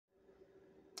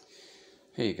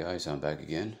Hey guys, I'm back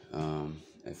again.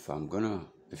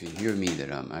 If you hear me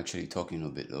that I'm actually talking a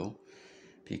bit low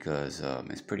because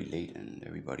it's pretty late and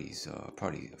everybody's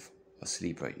probably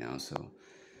asleep right now, so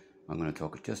I'm gonna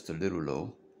talk just a little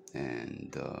low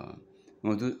and I'm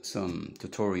gonna do some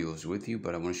tutorials with you,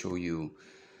 but I want to show you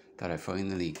that I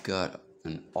finally got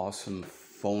an awesome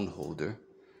phone holder.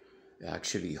 It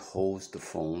actually holds the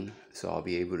phone, so I'll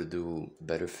be able to do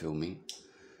better filming,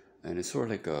 and it's sort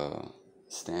of like a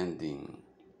standing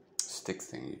stick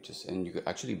thing. You can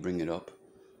actually bring it up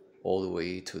all the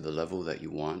way to the level that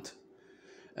you want.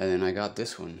 And then I got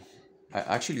this one. I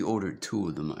actually ordered two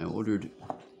of them. I ordered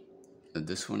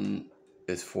this one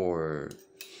is for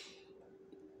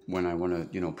when I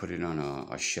want to put it on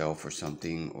a shelf or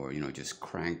something, or just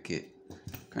crank it,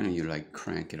 kind of you like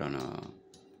crank it on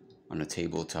a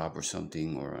tabletop or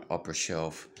something, or an upper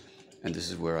shelf. And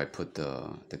this is where I put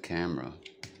the camera,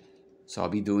 so I'll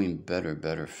be doing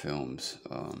better films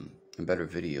and better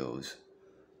videos.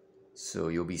 So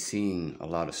you'll be seeing a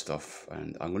lot of stuff,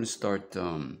 and I'm going to start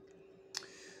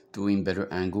doing better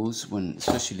angles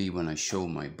especially when I show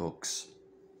my books.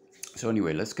 So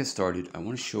anyway, let's get started. I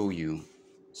want to show you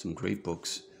some great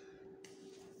books,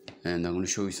 and I'm going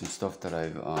to show you some stuff that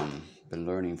I've been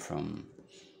learning from,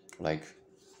 like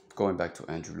going back to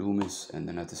Andrew Loomis, and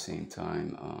then at the same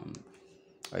time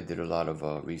I did a lot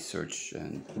of research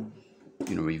and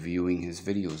reviewing his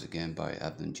videos again by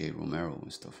Abdon J. Romero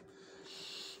and stuff.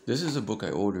 This is a book I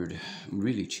ordered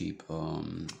really cheap.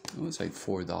 It was like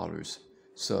 $4.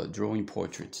 So drawing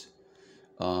portraits.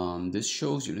 This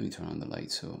shows you. Let me turn on the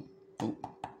light. So, oh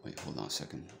wait, hold on a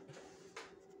second.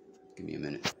 Give me a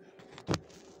minute.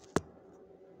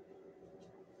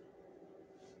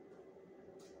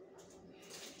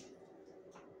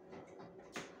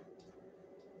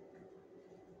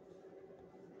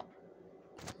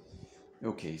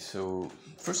 Okay, so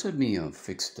first let me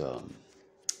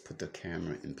put the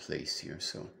camera in place here,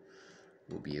 so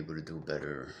we'll be able to do a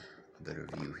better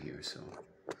view here. So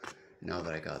now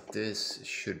that I got this, it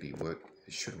should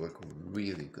work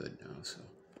really good now, so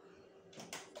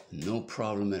no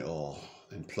problem at all.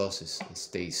 And plus it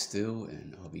stays still,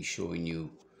 and I'll be showing you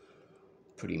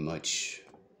pretty much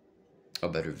a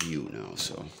better view now.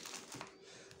 So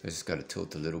I just got to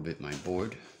tilt a little bit my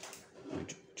board, my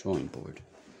drawing board.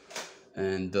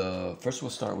 And first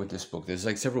we'll start with this book. There's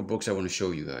like several books I want to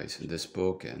show you guys in this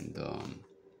book, and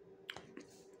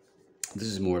this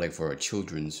is more like for a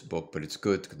children's book, but it's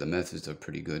good. The methods are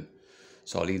pretty good,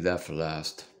 so I'll leave that for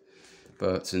last.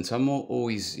 But since I'm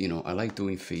always, I like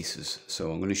doing faces,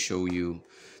 so I'm going to show you.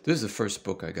 This is the first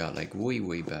book I got, like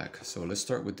way back. So let's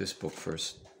start with this book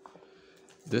first.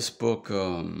 This book,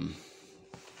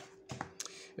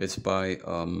 it's by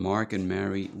Mark and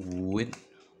Mary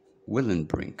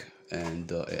Willenbrink,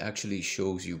 and it actually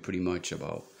shows you pretty much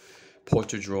about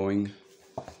portrait drawing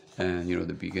and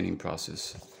the beginning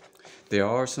process. There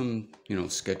are some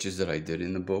sketches that I did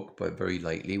in the book, but very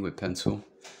lightly with pencil.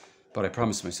 But I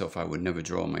promised myself I would never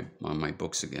draw on my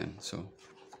books again. So,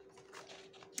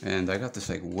 and I got this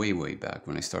like way back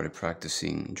when I started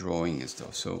practicing drawing and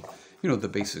stuff. So the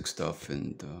basic stuff,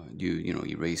 and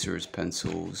erasers,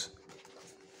 pencils,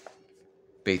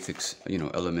 basics,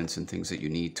 elements and things that you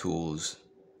need, tools,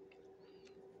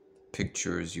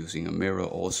 pictures, using a mirror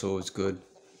also is good,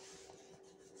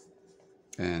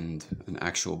 and an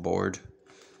actual board.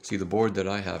 See, the board that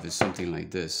I have is something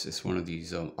like this. It's one of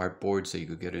these art boards that you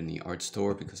could get in the art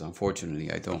store, because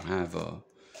unfortunately I don't have a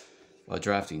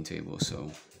drafting table, so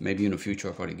maybe in the future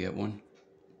I'll probably get one.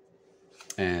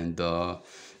 And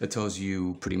it tells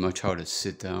you pretty much how to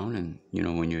sit down, and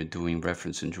when you're doing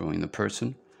reference and drawing the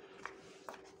person,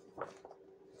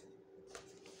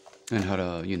 and how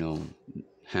to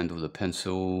handle the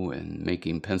pencil and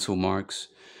making pencil marks,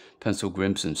 pencil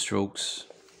grips and strokes.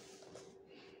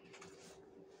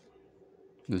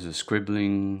 There's a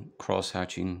scribbling,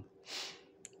 cross-hatching,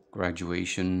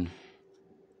 gradation.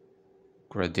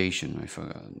 I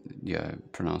forgot. Yeah, I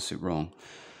pronounced it wrong.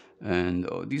 And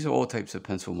these are all types of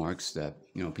pencil marks that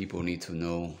people need to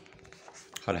know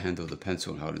how to handle the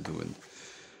pencil and how to do it,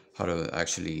 how to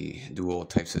actually do all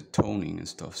types of toning and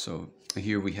stuff. So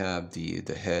here we have the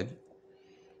head,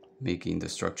 making the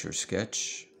structure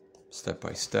sketch step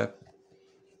by step.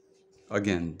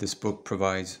 Again, this book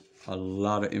provides a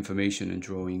lot of information in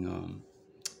drawing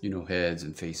heads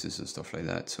and faces and stuff like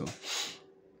that. So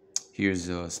here's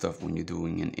stuff when you're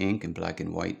doing in ink, in black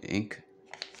and white ink,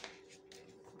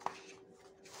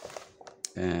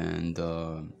 and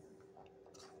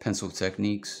pencil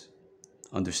techniques,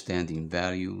 understanding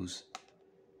values,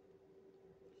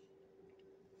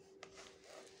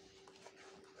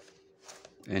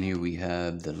 And here we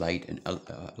have the light and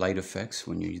light effects.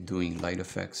 When you're doing light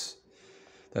effects,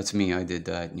 that's me. I did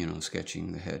that, you know,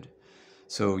 sketching the head.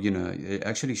 So, you know, it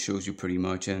actually shows you pretty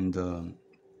much. And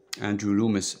Andrew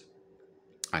Loomis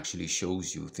actually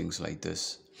shows you things like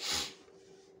this.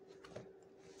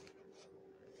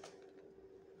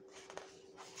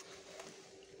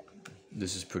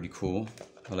 This is pretty cool.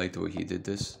 I like the way he did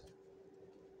this.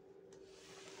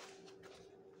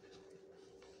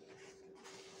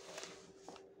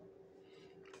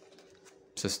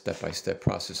 It's a step-by-step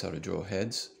process how to draw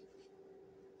heads.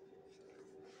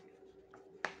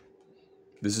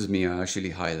 This is me. I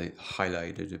actually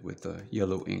highlighted it with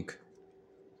yellow ink.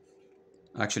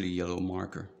 Actually, yellow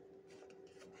marker.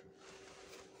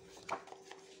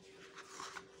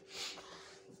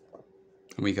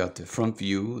 And we got the front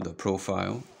view, the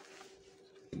profile.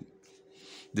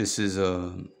 This is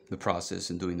the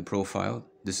process in doing the profile.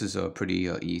 This is pretty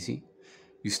easy.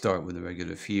 You start with a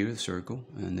regular sphere, circle,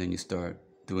 and then you start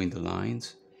doing the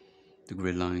lines, the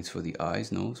grid lines for the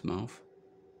eyes, nose, mouth.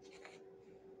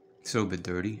 It's a little bit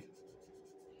dirty.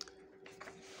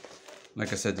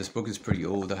 Like I said, this book is pretty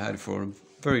old. I had it for a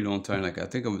very long time. Like I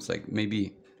think it was like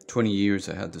maybe 20 years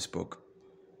I had this book.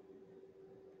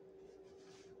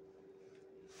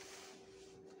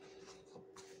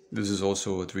 This is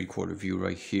also a 3/4 view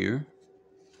right here.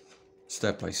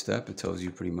 Step by step, it tells you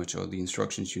pretty much all the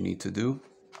instructions you need to do.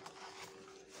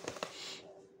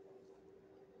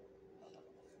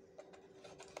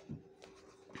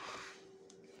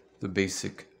 The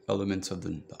basic elements of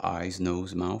the eyes,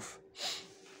 nose, mouth.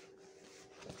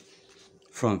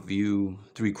 Front view,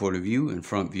 3/4 view, and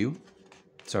front view.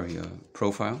 Sorry,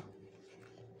 profile.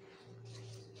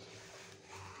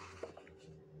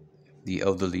 The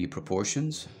elderly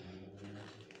proportions.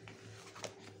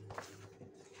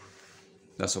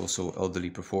 That's also elderly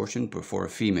proportion, but for a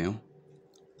female.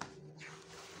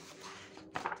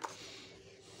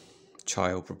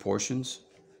 Child proportions.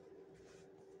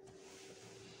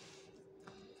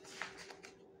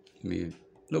 Let me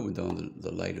lower down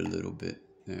the light a little bit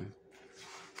there.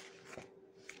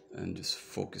 And just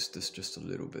focus this just a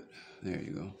little bit. There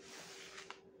you go.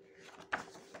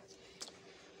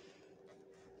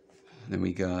 Then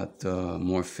we got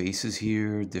more faces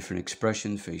here, different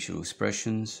expressions, facial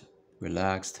expressions.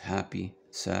 Relaxed, happy,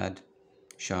 sad,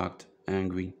 shocked,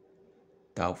 angry,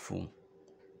 doubtful,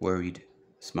 worried,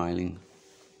 smiling.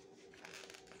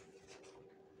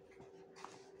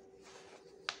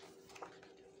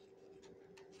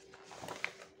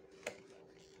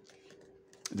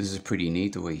 This is pretty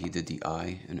neat the way he did the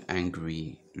eye, an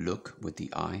angry look with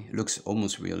the eye. It looks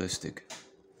almost realistic.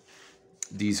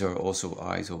 These are also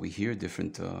eyes over here,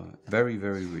 different, very,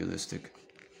 very realistic.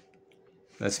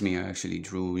 That's me. I actually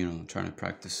drew, you know, trying to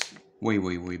practice way,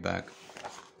 way, way back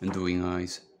and doing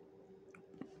eyes.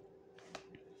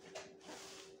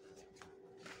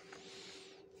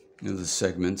 You know, the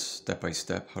segments, step by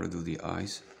step, how to do the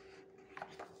eyes.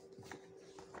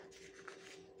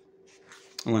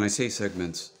 And when I say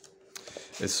segments,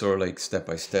 it's sort of like step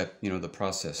by step, you know, the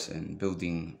process and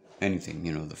building anything,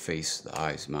 you know, the face, the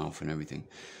eyes, mouth, and everything.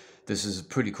 This is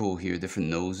pretty cool here. Different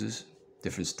noses,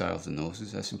 different styles of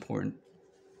noses. That's important.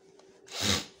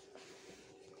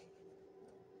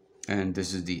 And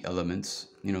this is the elements,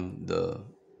 you know, the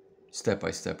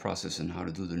step-by-step process and how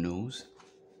to do the nose.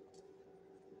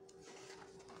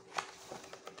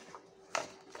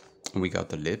 And we got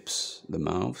the lips, the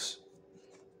mouths.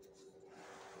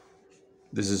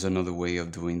 This is another way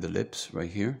of doing the lips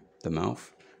right here, the mouth.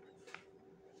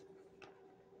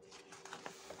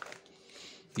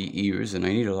 The ears, and I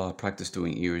need a lot of practice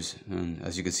doing ears. And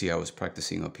as you can see, I was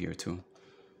practicing up here too.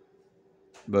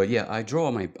 But yeah, I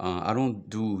draw my, I don't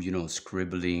do, you know,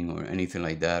 scribbling or anything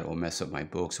like that or mess up my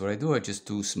books. What I do, I just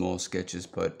do small sketches,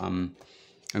 but I'm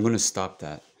going to stop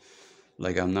that.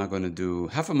 Like, I'm not going to do,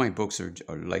 half of my books are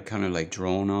like kind of like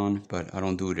drawn on, but I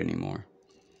don't do it anymore.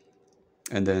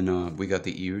 And then we got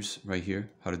the ears right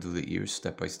here, how to do the ears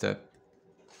step by step.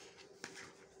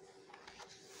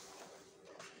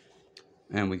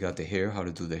 And we got the hair, how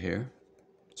to do the hair.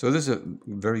 So this is a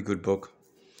very good book,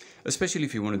 especially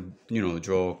if you want to, you know,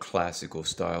 draw classical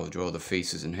style, draw the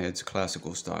faces and heads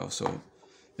classical style. So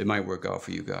it might work out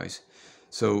for you guys.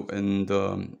 So, and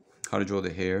how to draw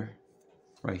the hair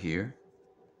right here.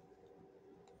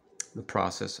 The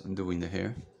process of doing the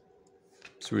hair.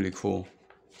 It's really cool.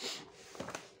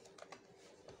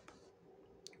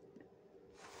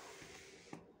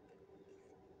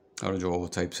 How to draw all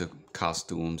types of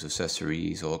costumes,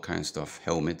 accessories, all kinds of stuff,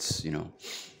 helmets, you know.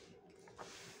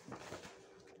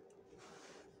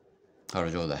 How to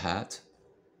draw the hat.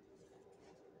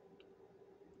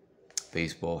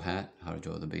 Baseball hat, how to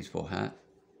draw the baseball hat.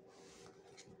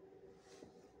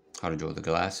 How to draw the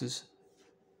glasses.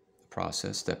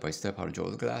 Process, step by step, how to draw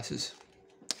the glasses.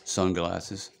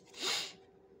 Sunglasses.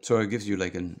 So it gives you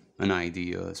like an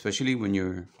idea, especially when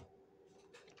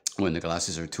the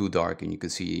glasses are too dark and you can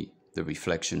see the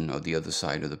reflection of the other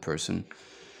side of the person.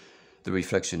 The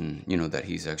reflection, you know, that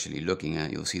he's actually looking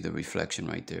at, you'll see the reflection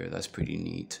right there. That's pretty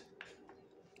neat.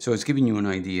 So it's giving you an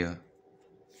idea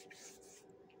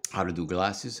how to do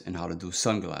glasses and how to do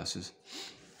sunglasses.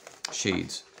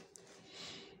 Shades.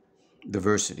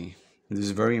 Diversity. This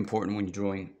is very important when you're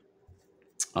drawing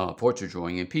portrait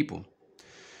drawing in people.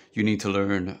 You need to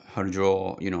learn how to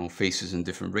draw, you know, faces in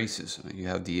different races. You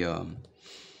have the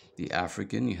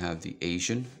African, you have the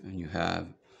Asian, and you have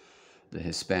the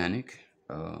Hispanic.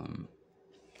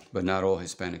 But not all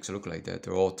Hispanics look like that.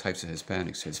 There are all types of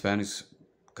Hispanics. Hispanics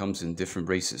comes in different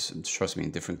races. And trust me,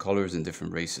 in different colors and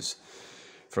different races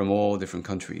from all different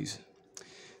countries.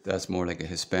 That's more like a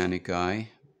Hispanic guy.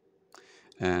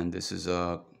 And this is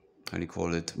a, how do you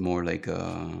call it? More like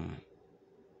a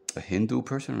Hindu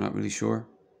person. I'm not really sure.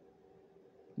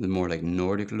 The more like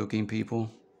Nordic looking people.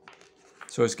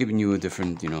 So it's giving you a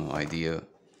different, you know, idea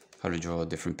how to draw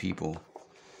different people,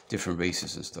 different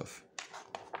races and stuff.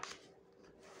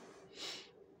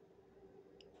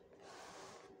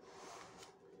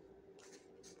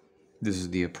 This is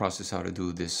the process how to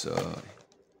do this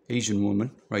Asian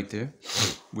woman right there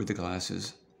with the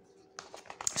glasses.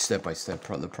 Step by step,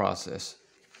 the process.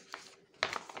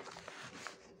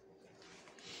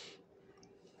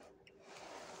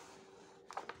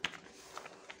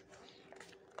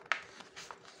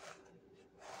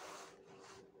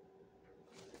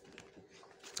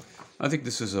 I think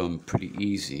this is pretty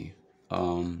easy,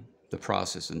 the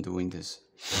process in doing this.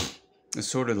 It's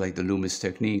sort of like the Loomis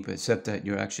technique, but except that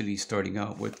you're actually starting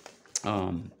out with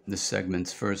the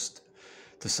segments first,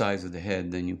 the size of the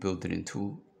head, then you build it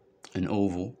into an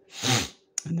oval.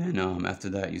 And then after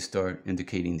that, you start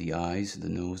indicating the eyes, the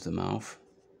nose, the mouth.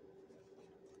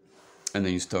 And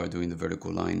then you start doing the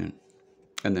vertical line.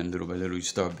 And then little by little, you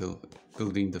start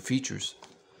building the features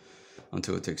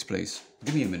until it takes place.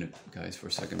 Give me a minute, guys, for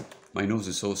a second. My nose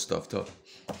is so stuffed up.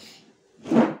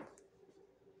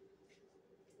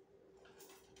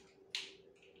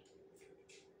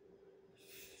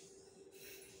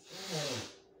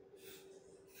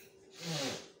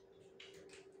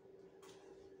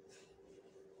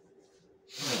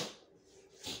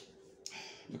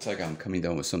 Looks like I'm coming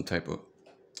down with some type of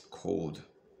cold,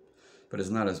 but it's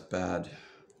not as bad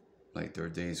like there are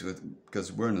days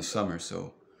because we're in the summer,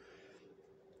 so.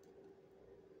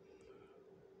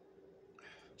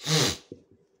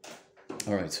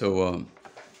 All right, so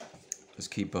let's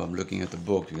keep looking at the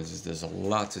book because there's a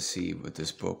lot to see with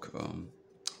this book.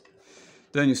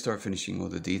 Then you start finishing all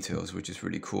the details, which is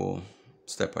really cool,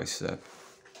 step by step.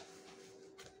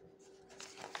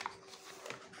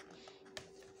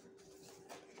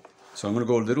 So I'm going to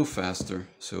go a little faster,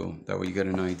 so that way you get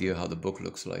an idea how the book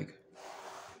looks like.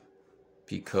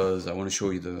 Because I want to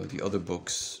show you the other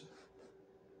books.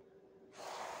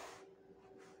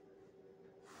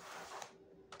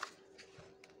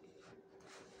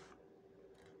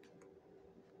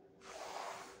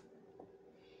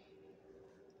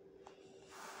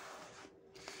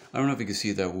 I don't know if you can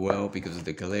see that well because of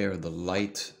the glare, the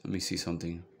light. Let me see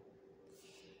something.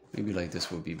 Maybe like this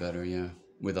would be better, yeah,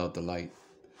 without the light.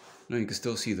 No, you can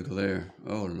still see the glare.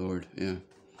 Oh, Lord, yeah.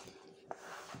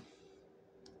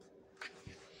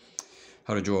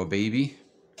 How to draw a baby,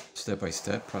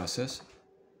 step-by-step process.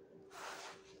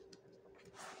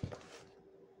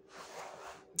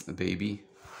 A baby.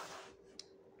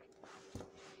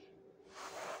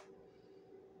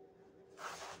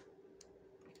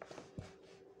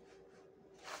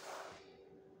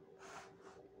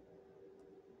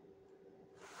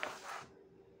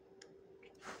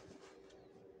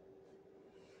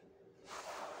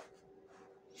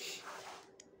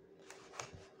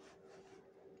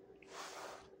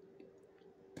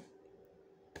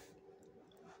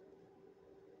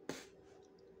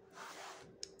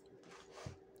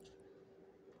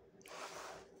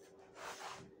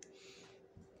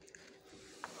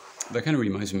 That kind of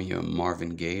reminds me of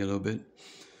Marvin Gaye a little bit.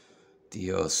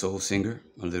 The soul singer,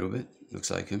 a little bit. Looks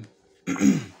like him.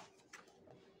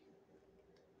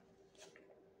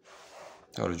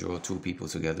 How to draw two people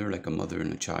together, like a mother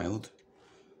and a child.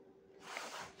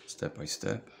 Step by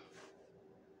step.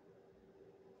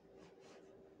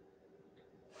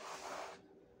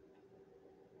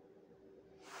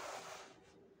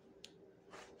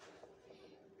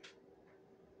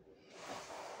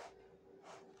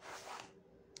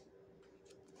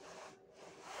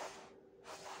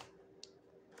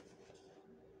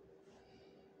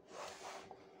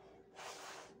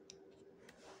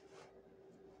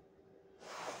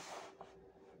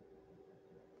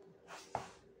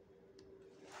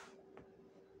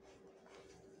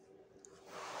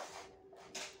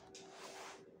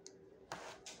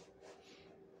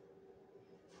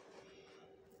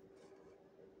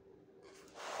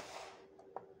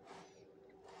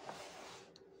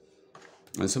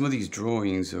 And some of these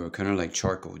drawings are kind of like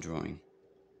charcoal drawing.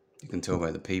 You can tell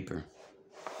by the paper.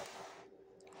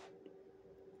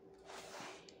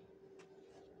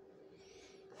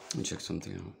 Let me check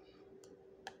something out.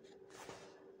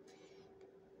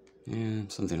 Yeah,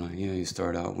 something like, yeah, you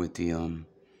start out with the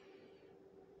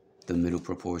middle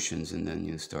proportions, and then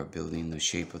you start building the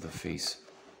shape of the face.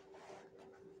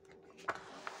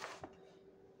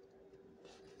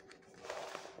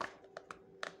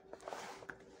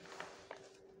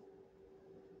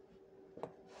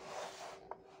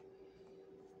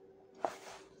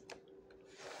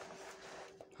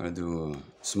 How to do a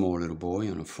small little boy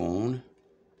on a phone.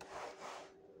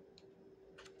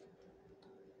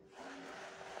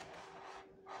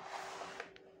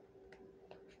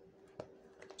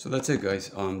 So that's it, guys.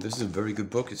 This is a very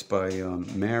good book. It's by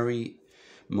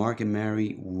Mark and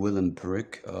Mary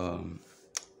Willenbrink. I'm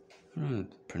not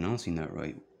pronouncing that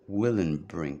right.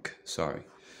 Willenbrink, sorry.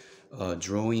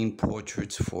 Drawing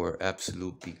Portraits for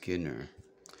Absolute Beginner.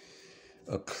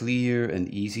 A clear and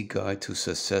easy guide to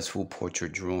successful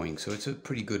portrait drawing. So it's a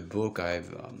pretty good book.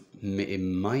 It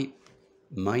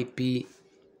might be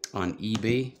on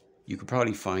eBay. You could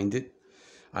probably find it.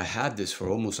 I had this for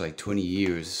almost like 20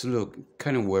 years. It's a little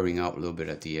kind of wearing out a little bit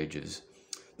at the edges.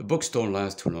 The books don't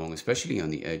last too long, especially on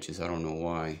the edges. I don't know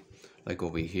why. Like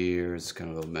over here, it's kind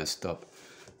of a little messed up.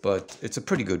 But it's a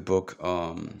pretty good book.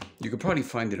 You could probably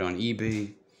find it on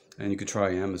eBay, and you could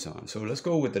try Amazon. So let's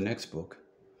go with the next book.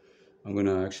 I'm going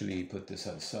to actually put this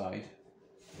outside.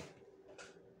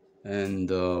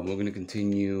 And we're going to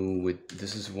continue with,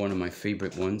 this is one of my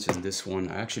favorite ones. And this one,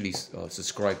 I actually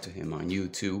subscribe to him on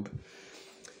YouTube.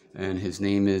 And his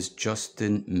name is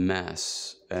Justin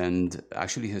Mass. And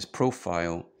actually his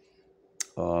profile,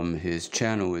 his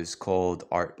channel is called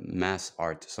Mass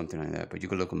Art, something like that. But you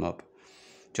can look him up,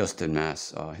 Justin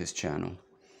Mass, his channel.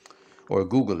 Or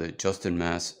Google it, Justin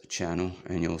Mass channel,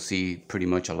 and you'll see pretty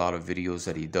much a lot of videos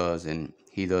that he does. And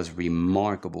he does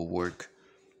remarkable work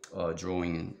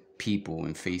drawing people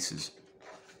and faces.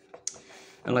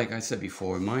 And like I said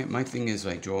before, my thing is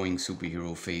like drawing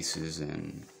superhero faces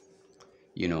and,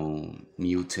 you know,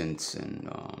 mutants and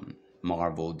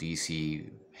Marvel, DC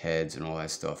heads and all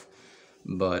that stuff.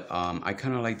 But I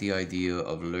kind of like the idea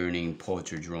of learning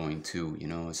portrait drawing too. You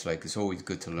know, it's like, it's always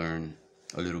good to learn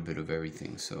a little bit of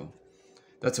everything. So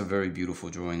that's a very beautiful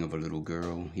drawing of a little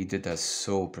girl. He did that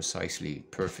so precisely,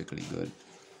 perfectly good.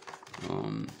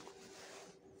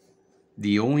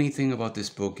 The only thing about this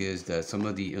book is that some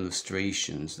of the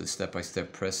illustrations, the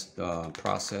step-by-step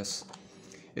process,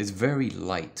 is very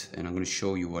light, and I'm going to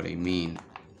show you what I mean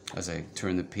as I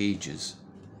turn the pages.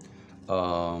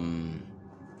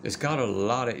 It's got a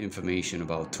lot of information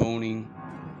about toning,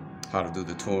 how to do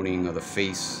the toning of the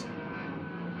face.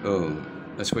 Oh,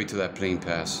 let's wait till that plane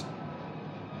pass.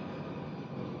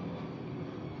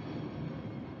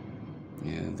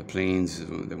 Yeah, the planes,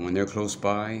 when they're close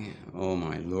by, oh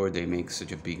my lord, they make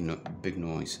such a big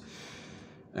noise.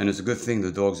 And it's a good thing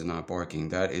the dogs are not barking.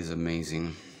 That is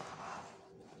amazing.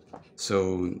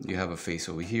 So you have a face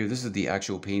over here. This is the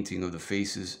actual painting of the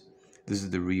faces. This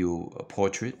is the real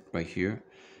portrait right here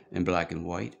in black and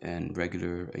white and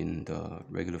regular in the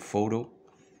regular photo.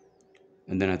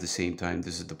 And then at the same time,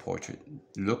 this is the portrait.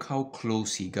 Look how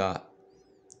close he got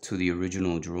to the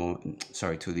original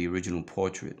to the original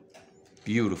portrait.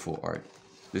 Beautiful art.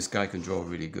 This guy can draw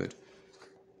really good.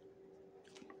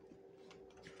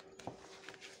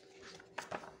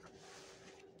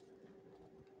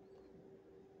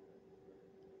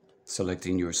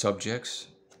 Selecting your subjects.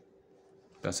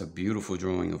 That's a beautiful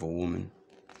drawing of a woman.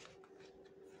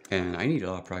 And I need a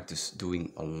lot of practice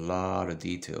doing a lot of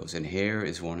details, and hair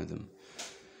is one of them.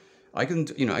 I can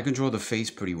draw the face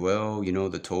pretty well, you know,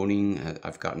 the toning.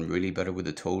 I've gotten really better with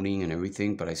the toning and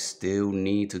everything, but I still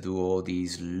need to do all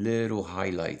these little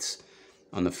highlights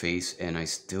on the face, and I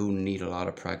still need a lot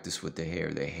of practice with the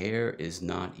hair. The hair is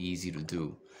not easy to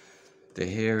do. The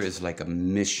hair is like a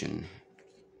mission.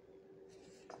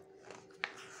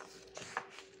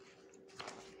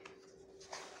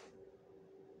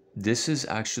 This is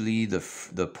actually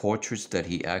the portraits that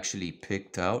he actually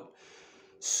picked out.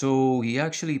 So he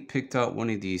actually picked out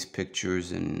one of these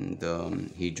pictures, and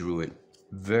he drew it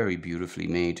very beautifully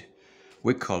made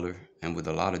with color and with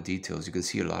a lot of details. You can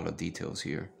see a lot of details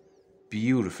here.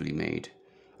 Beautifully made.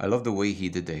 I love the way he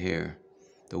did the hair,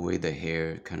 the way the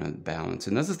hair kind of balanced.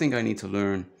 And that's the thing I need to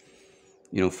learn,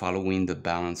 you know, following the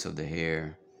balance of the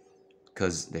hair,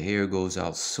 because the hair goes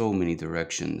out so many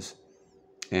directions.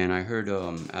 And I heard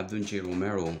Abdul J.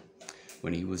 Romero,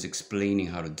 when he was explaining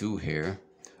how to do hair,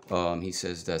 he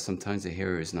says that sometimes the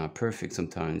hair is not perfect.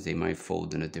 Sometimes they might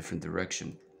fold in a different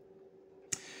direction.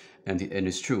 And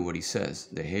it's true what he says.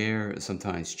 The hair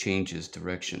sometimes changes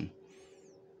direction.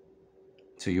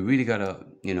 So you really gotta,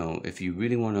 you know, if you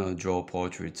really want to draw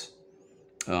portraits,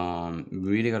 you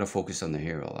really gotta focus on the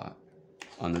hair a lot,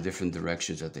 on the different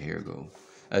directions that the hair go.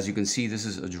 As you can see, this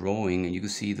is a drawing, and you can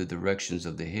see the directions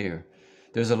of the hair.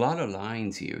 There's a lot of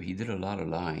lines here. He did a lot of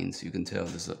lines. You can tell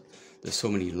there's so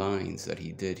many lines that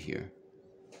he did here.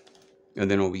 And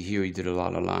then over here, he did a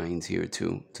lot of lines here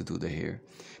too, to do the hair.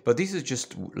 But these are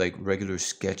just like regular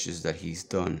sketches that he's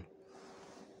done.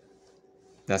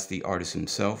 That's the artist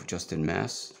himself, Justin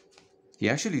Mass. He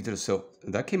actually did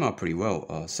that came out pretty well,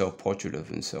 a self-portrait of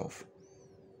himself.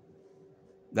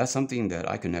 That's something that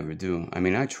I could never do. I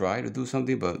mean, I try to do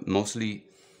something, but mostly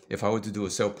if I were to do a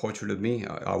self-portrait of me,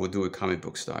 I would do it comic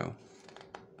book style.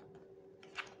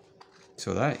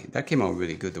 So that came out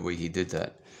really good, the way he did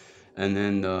that. And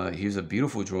then here's a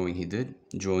beautiful drawing he did,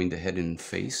 drawing the head and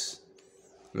face.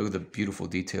 Look at the beautiful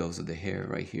details of the hair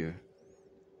right here.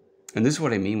 And this is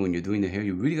what I mean when you're doing the hair.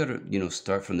 You really gotta, you know,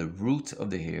 start from the root of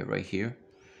the hair right here,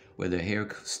 where the hair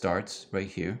starts right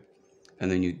here. And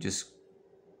then you just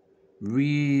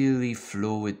really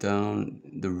flow it down,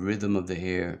 the rhythm of the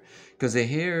hair. Because the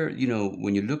hair, you know,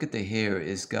 when you look at the hair,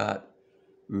 it's got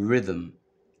rhythm.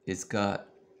 It's got,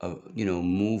 you know,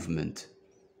 movement.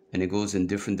 And it goes in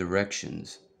different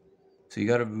directions. So you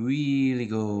gotta really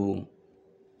go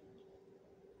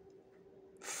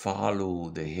follow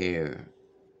the hair.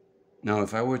 Now,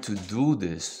 if I were to do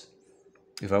this,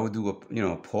 if I would do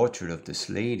a portrait of this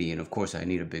lady, and of course I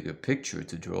need a bigger picture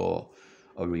to draw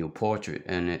a real portrait,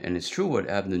 and it's true what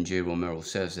Abdon J. Romero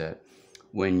says, that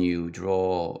when you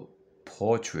draw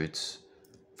portraits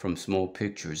from small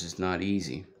pictures, it's not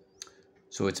easy.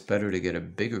 So it's better to get a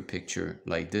bigger picture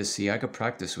like this. See, I could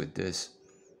practice with this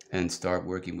and start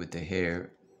working with the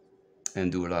hair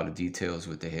and do a lot of details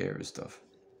with the hair and stuff.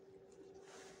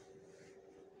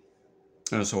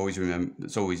 And it's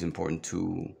always important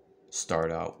to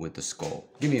start out with the skull.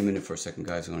 Give me a minute for a second,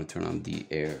 guys. I'm going to turn on the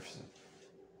air.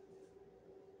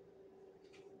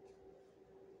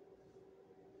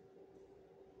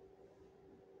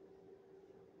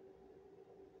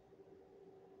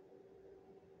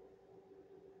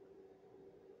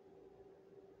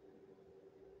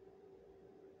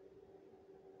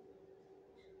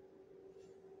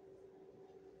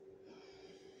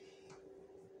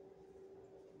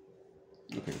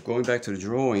 Okay, going back to the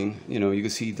drawing, you know, you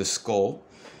can see the skull,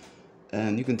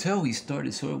 and you can tell he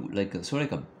started sort of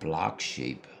like a block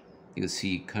shape. You can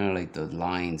see kind of like the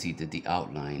lines, he did the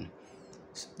outline.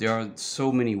 There are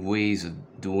so many ways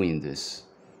of doing this.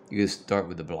 You can start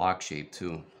with the block shape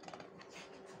too.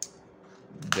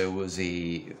 There was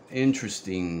a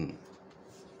interesting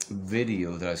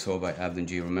video that I saw by Abdon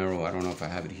J. Romero. I don't know if I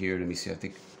have it here. Let me see. I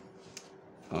think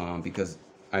because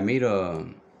I made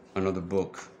another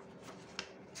book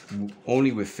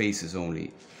only with faces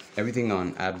only, everything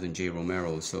on Abdon J.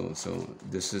 Romero. So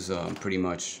this is pretty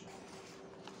much,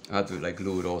 I have to like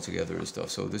glue it all together and stuff.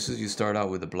 So this is, you start out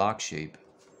with a block shape,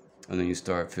 and then you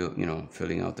start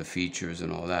filling out the features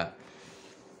and all that.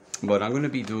 But I'm going to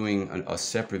be doing a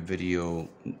separate video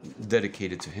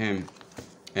dedicated to him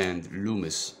and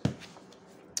Loomis.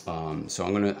 So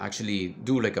I'm going to actually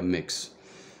do like a mix,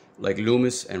 like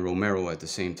Loomis and Romero at the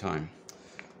same time.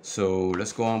 So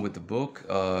let's go on with the book.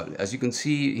 As you can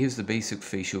see, here's the basic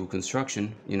facial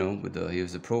construction, you know, with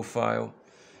here's the profile.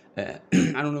 I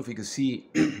don't know if you can see,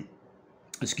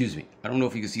 excuse me, I don't know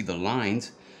if you can see the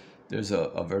lines. There's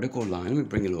a vertical line. Let me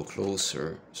bring it a little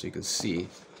closer so you can see.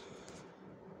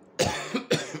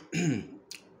 You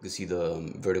can see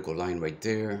the vertical line right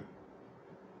there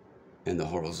and the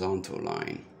horizontal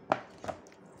line.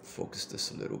 Focus this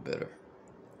a little better.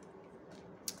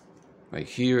 Right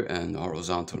here, and the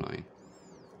horizontal line.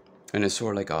 And it's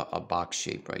sort of like a box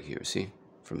shape right here, see?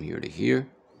 From here to here.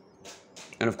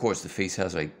 And of course, the face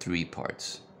has like 3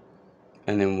 parts.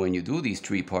 And then when you do these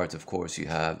 3 parts, of course, you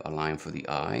have a line for the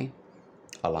eye,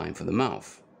 a line for the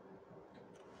mouth.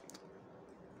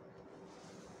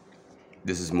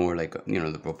 This is more like, you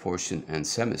know, the proportion and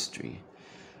symmetry.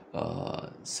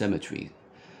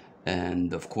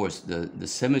 And of course, the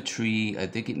symmetry, I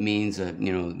think it means that,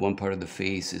 you know, one part of the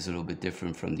face is a little bit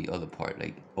different from the other part.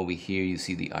 Like over here, you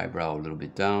see the eyebrow a little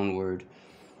bit downward.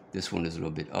 This one is a little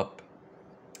bit up.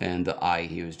 And the eye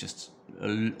here is just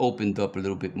opened up a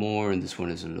little bit more, and this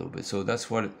one is a little bit. So that's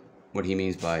what he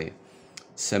means by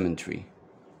symmetry.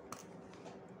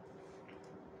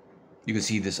 You can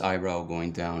see this eyebrow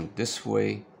going down this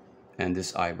way, and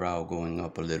this eyebrow going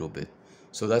up a little bit.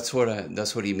 So that's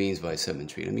what he means by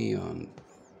symmetry. Let me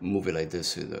move it like this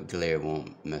so the glare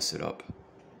won't mess it up.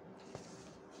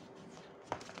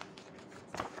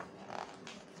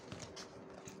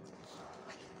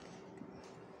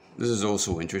 This is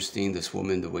also interesting, this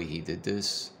woman, the way he did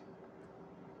this.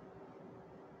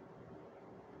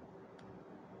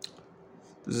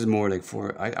 This is more like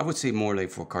for, I would say more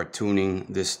like for cartooning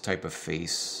this type of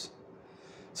face.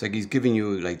 It's like he's giving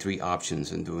you like 3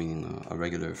 options and doing a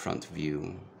regular front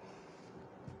view.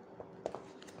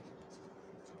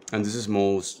 And this is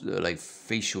most like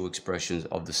facial expressions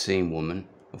of the same woman,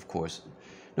 of course.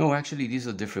 No, actually these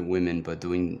are different women, but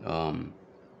doing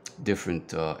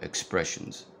different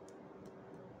expressions.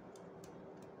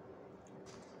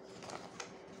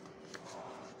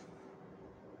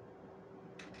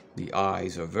 The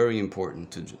eyes are very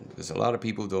important because a lot of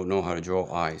people don't know how to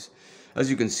draw eyes. As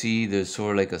you can see, there's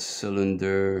sort of like a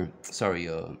cylinder, sorry,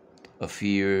 a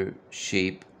sphere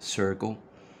shape circle,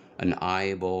 an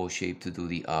eyeball shape to do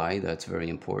the eye. That's very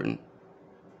important.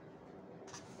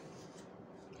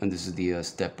 And this is the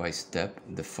step by step,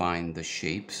 define the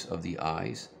shapes of the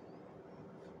eyes.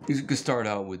 You can start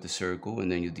out with the circle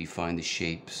and then you define the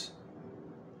shapes.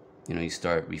 You know, you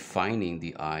start refining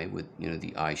the eye with, you know,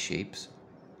 the eye shapes.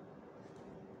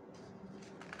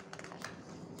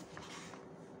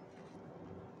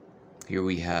 Here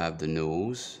we have the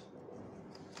nose.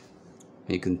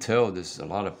 And you can tell there's a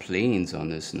lot of planes on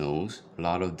this nose, a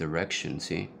lot of direction,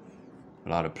 see? A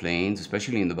lot of planes,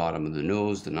 especially in the bottom of the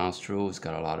nose, the nostril, it's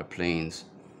got a lot of planes.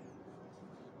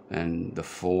 And the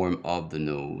form of the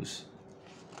nose.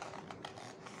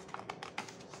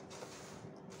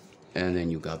 And then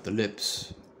you got the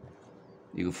lips.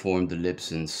 You can form the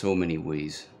lips in so many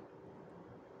ways.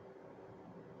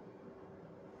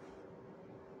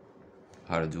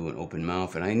 How to do an open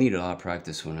mouth, and I need a lot of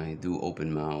practice when I do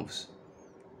open mouths.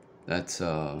 That's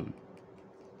a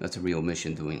real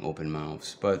mission, doing open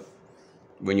mouths. But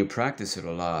when you practice it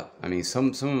a lot, I mean,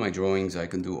 some of my drawings I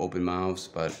can do open mouths,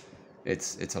 but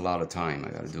it's a lot of time.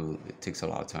 It takes a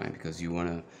lot of time because you want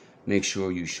to make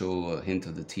sure you show a hint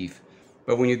of the teeth.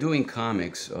 But when you're doing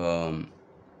comics, you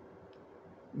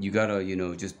gotta, you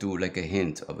know, just do like a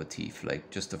hint of a teeth, like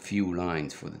just a few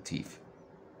lines for the teeth.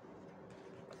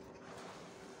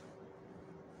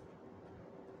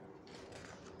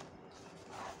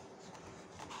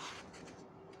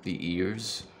 The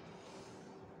ears.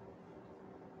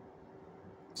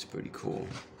 It's pretty cool.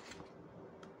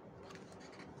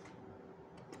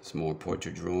 It's more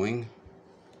portrait drawing.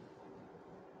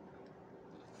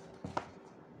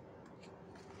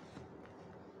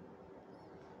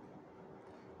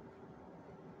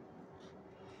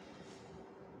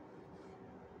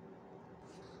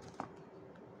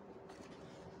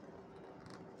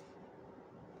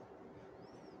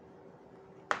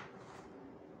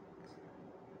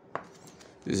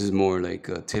 This is more like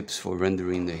tips for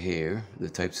rendering the hair, the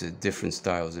types of different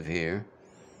styles of hair.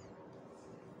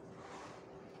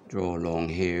 Draw long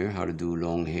hair, how to do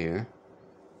long hair.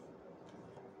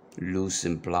 Loose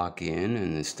and block in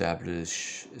and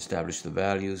establish the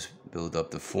values, build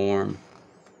up the form,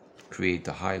 create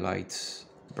the highlights,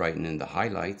 brighten in the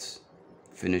highlights,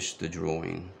 finish the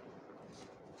drawing.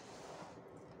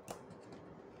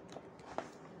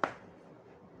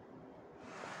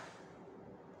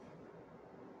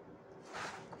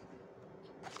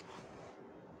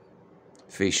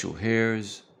 Facial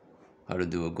hairs, how to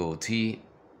do a goatee.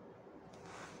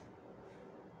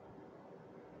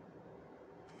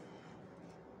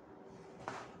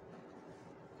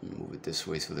 Move it this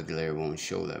way so the glare won't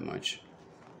show that much.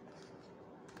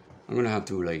 I'm gonna have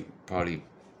to like probably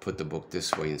put the book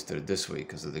this way instead of this way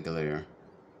because of the glare.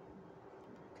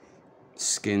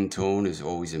 Skin tone is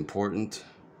always important.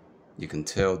 You can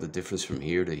tell the difference from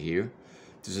here to here.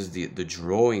 This is the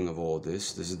drawing of all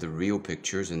this. This is the real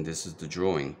pictures and this is the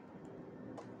drawing.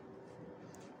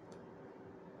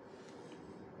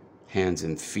 Hands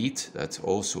and feet, that's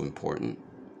also important.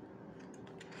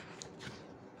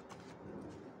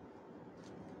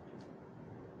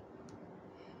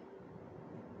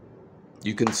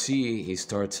 You can see he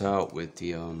starts out with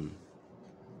the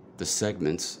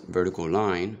segments, vertical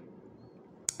line,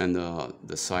 and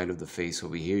the side of the face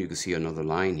over here. You can see another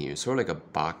line here, sort of like a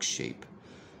box shape.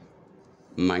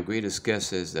 My greatest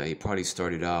guess is that he probably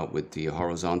started out with the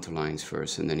horizontal lines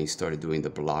first, and then he started doing the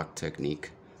block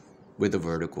technique with the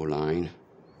vertical line.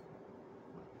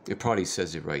 It probably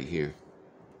says it right here.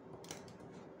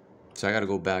 So I got to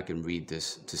go back and read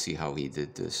this to see how he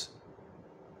did this.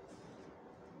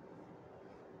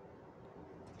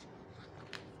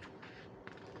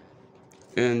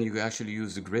 And you actually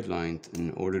use the grid line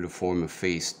in order to form a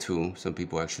face too. Some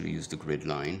people actually use the grid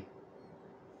line.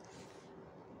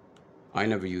 I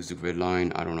never use the grid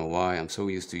line. I don't know why. I'm so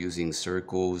used to using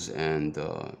circles and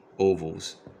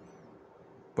ovals.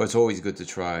 But it's always good to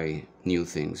try new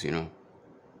things, you know.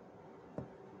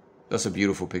 That's a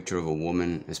beautiful picture of a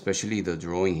woman, especially the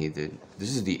drawing he did.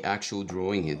 This is the actual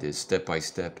drawing he did, step by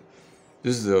step.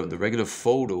 This is the regular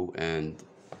photo, and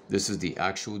this is the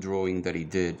actual drawing that he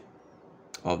did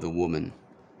of the woman,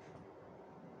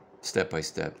 step by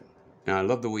step. And I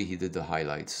love the way he did the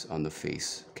highlights on the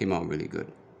face. Came out really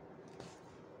good.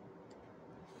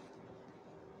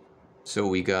 So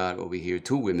we got over here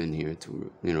 2 women here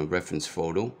to, you know, reference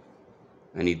photo.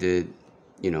 And he did,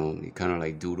 you know, he kind of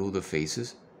like doodled the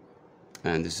faces.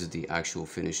 And this is the actual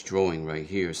finished drawing right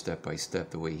here, step by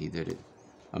step, the way he did it.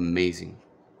 Amazing.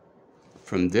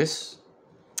 From this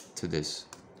to this.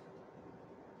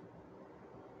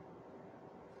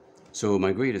 So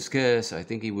my greatest guess, I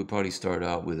think he would probably start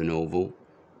out with an oval,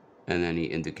 and then he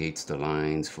indicates the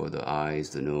lines for the eyes,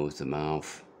 the nose, the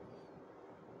mouth.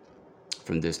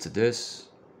 From this to this,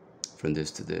 from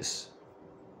this to this.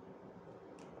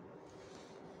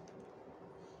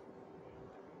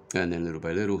 And then little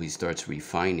by little, he starts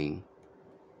refining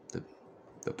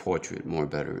the portrait more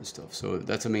better and stuff. So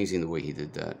that's amazing the way he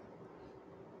did that.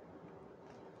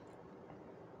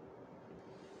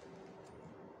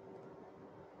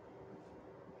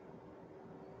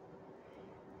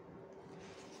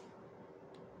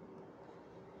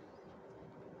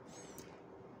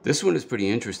 This one is pretty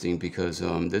interesting because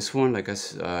this one, like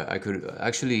I could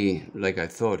actually, like I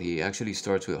thought, he actually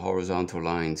starts with horizontal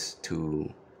lines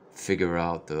to figure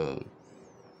out the,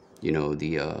 you know,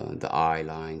 the eye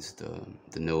lines,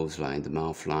 the nose line, the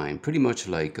mouth line, pretty much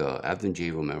like Abdon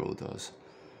J. Romero does.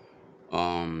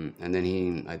 And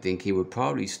then I think he would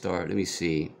probably start, let me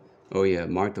see, oh yeah,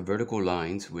 mark the vertical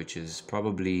lines, which is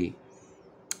probably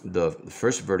the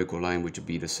first vertical line, which would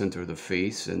be the center of the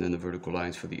face, and then the vertical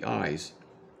lines for the eyes.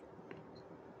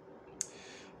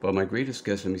 But my greatest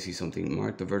guess, let me see something.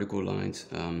 Mark the vertical lines,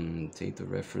 take the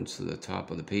reference to the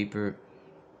top of the paper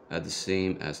at the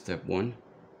same as step 1,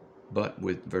 but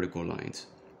with vertical lines,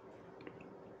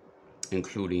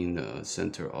 including the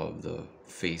center of the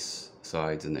face,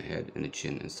 sides, and the head, and the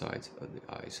chin and sides of the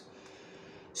eyes.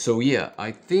 So yeah,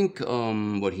 I think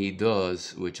what he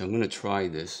does, which I'm going to try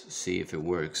this, see if it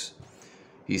works.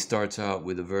 He starts out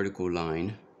with a vertical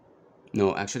line.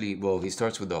 No, actually, well, he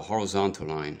starts with the horizontal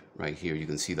line right here. You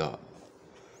can see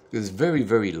it's very,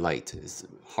 very light. It's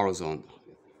horizontally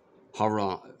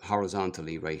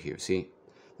right here. See?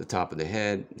 The top of the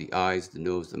head, the eyes, the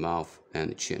nose, the mouth,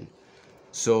 and the chin.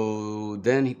 So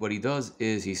then what he does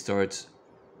is he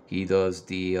does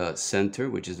the center,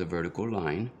 which is the vertical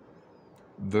line,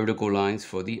 vertical lines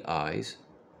for the eyes,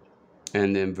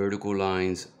 and then vertical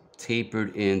lines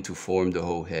tapered in to form the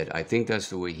whole head. I think that's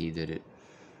the way he did it.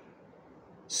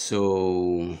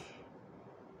 So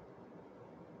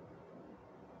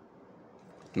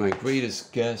my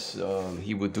greatest guess,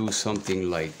 he would do something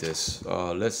like this.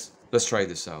 Let's try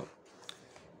this out.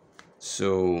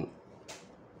 So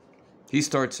he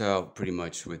starts out pretty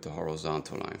much with the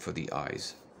horizontal line for the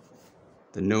eyes,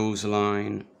 the nose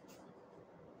line,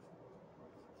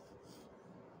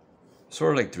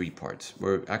 sort of like 3 parts.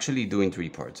 We're actually doing 3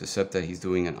 parts, except that he's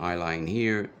doing an eye line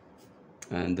here,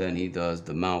 and then he does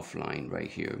the mouth line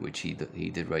right here, which he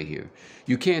did right here.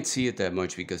 You can't see it that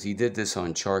much because he did this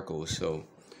on charcoal, so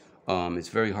it's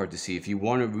very hard to see. If you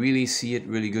want to really see it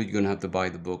really good, you're gonna have to buy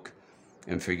the book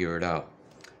and figure it out.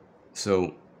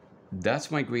 So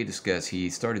that's my greatest guess. He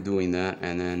started doing that,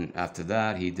 and then after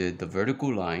that he did the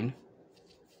vertical line,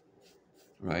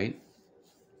 right?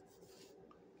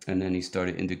 And then he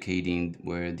started indicating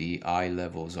where the eye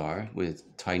levels are with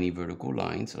tiny vertical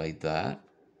lines like that,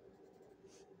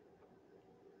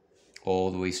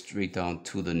 all the way straight down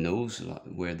to the nose,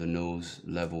 where the nose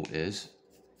level is,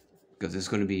 because it's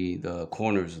going to be the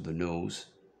corners of the nose,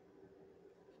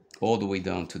 all the way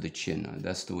down to the chin.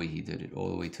 That's the way he did it, all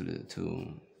the way to the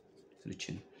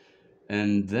chin.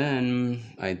 And then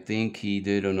I think he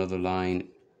did another line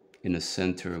in the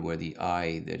center where the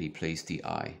eye, that he placed the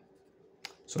eye.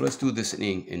 So let's do this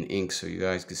in ink so you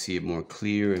guys can see it more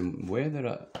clear. And where did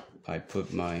I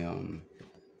put my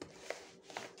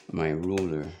my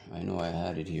ruler? I know I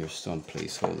had it here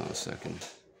someplace. Hold on a second.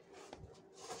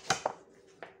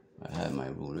 I had my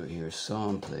ruler here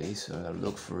someplace. I gotta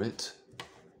look for it.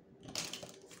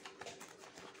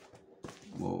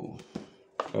 Whoa.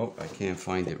 Oh, I can't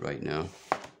find it right now.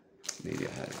 Maybe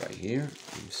I had it right here.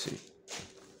 Let me see.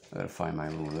 I gotta find my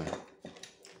ruler.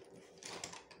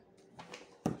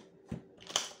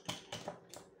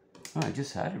 Oh, I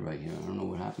just had it right here. I don't know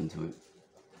what happened to it.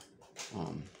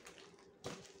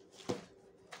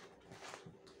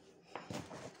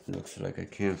 Looks like I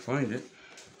can't find it.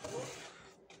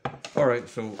 All right,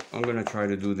 so I'm gonna try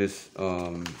to do this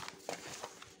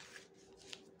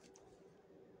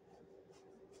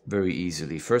very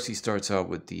easily. First, he starts out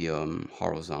with the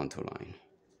horizontal line.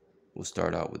 We'll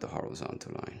start out with the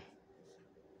horizontal line.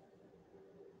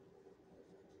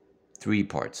 3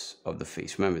 parts of the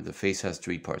face. Remember, the face has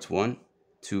 3 parts. 1,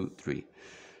 2, 3.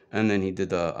 And then he did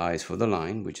the eyes for the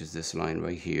line, which is this line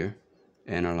right here,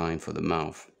 and a line for the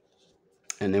mouth.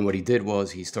 And then what he did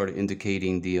was he started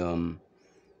indicating the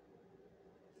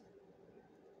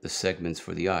segments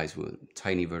for the eyes with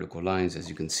tiny vertical lines, as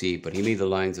you can see, but he made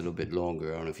the lines a little bit longer.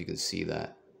 I don't know if you can see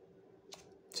that.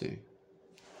 See?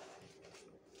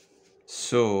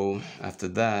 So after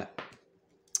that,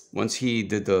 once he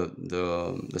did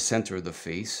the center of the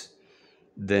face,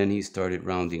 then he started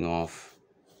rounding off,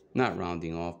 not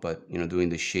rounding off, but doing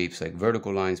the shapes like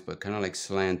vertical lines, but kind of like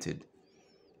slanted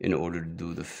in order to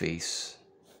do the face.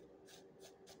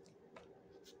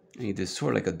 And he did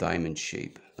sort of like a diamond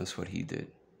shape. That's what he did.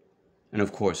 And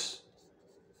of course,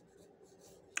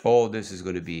 all this is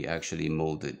going to be actually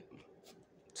molded.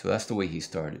 So that's the way he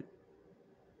started.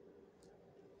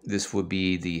 This would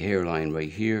be the hairline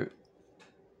right here.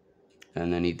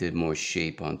 And then he did more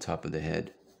shape on top of the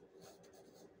head.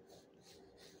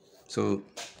 So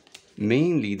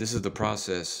mainly this is the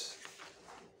process.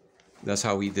 That's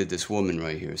how he did this woman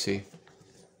right here, see?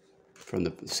 From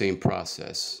the same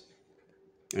process.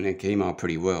 And it came out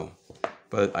pretty well.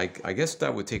 But I guess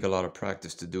that would take a lot of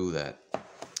practice to do that.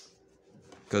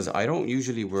 Because I don't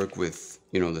usually work with,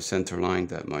 the center line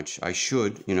that much. I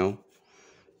should,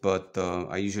 but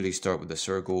I usually start with the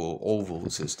circle or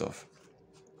ovals and stuff.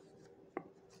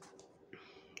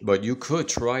 But you could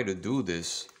try to do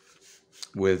this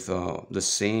with the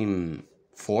same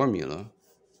formula.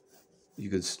 You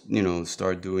could,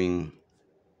 start doing,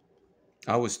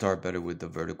 I would start better with the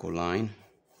vertical line.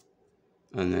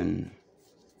 And then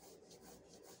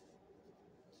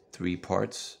 3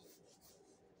 parts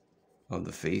of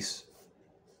the face.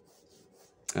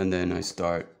 And then I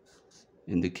start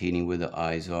indicating where the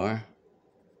eyes are,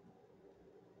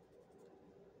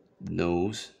 the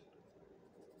nose,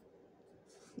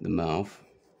 the mouth.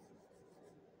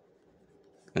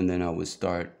 And then I would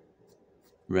start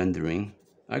rendering.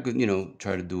 I could,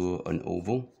 try to do an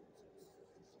oval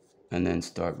and then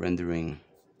start rendering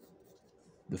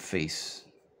the face.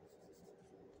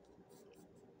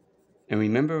 And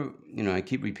remember, I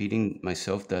keep repeating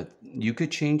myself that you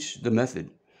could change the method.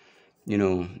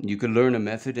 You could learn a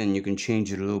method and you can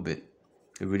change it a little bit.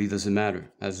 It really doesn't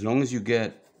matter. As long as you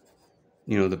get,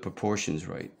 the proportions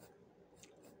right.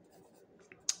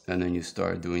 And then you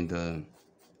start doing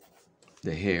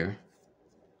the hair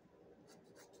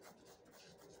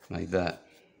like that.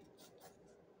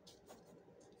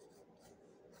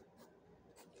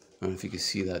 I don't know if you can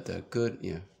see that good.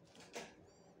 Yeah.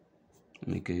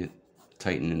 Make it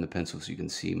tighten in the pencil so you can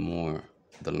see more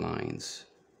the lines.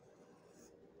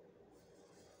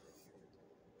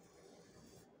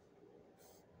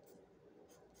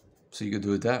 So you could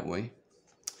do it that way.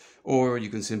 Or you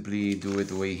can simply do it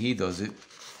the way he does it.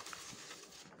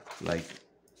 Like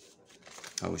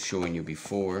I was showing you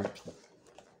before.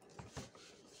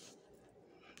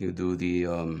 You do the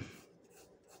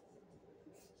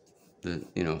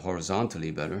horizontally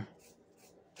better.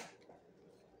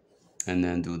 And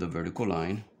then do the vertical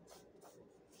line.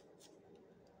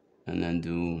 And then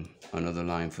do another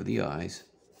line for the eyes.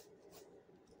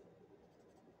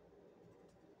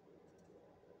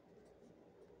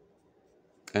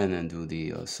 And then do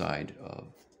the side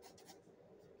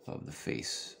of the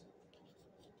face.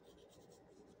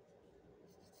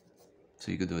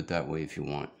 So you could do it that way if you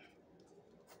want.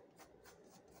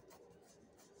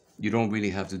 You don't really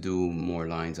have to do more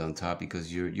lines on top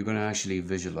because you're going to actually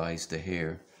visualize the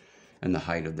hair and the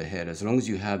height of the head. As long as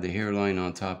you have the hairline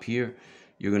on top here,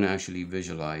 you're going to actually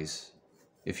visualize.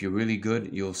 If you're really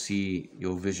good,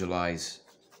 you'll visualize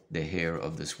the hair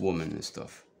of this woman and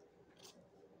stuff.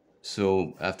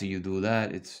 So after you do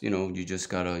that, it's, you just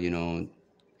gotta,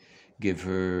 give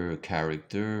her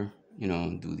character,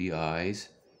 do the eyes,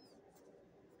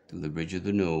 do the bridge of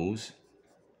the nose.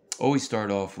 Always start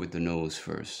off with the nose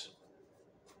first.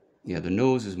 Yeah, the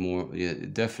nose is more, yeah,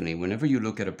 definitely. Whenever you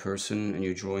look at a person and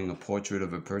you're drawing a portrait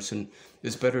of a person,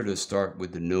 it's better to start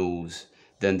with the nose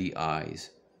than the eyes.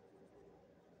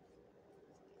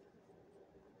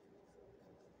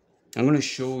 I'm going to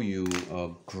show you a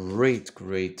great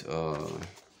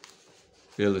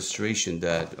illustration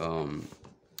that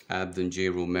Abdon J.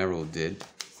 Romero did,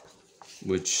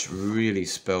 which really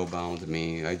spellbound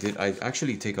me. I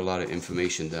actually take a lot of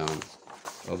information down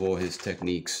of all his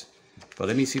techniques, but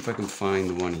let me see if I can find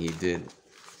the one he did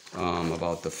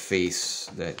about the face.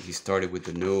 That he started with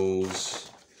the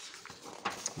nose.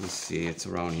 Let's see, it's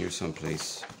around here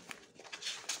someplace.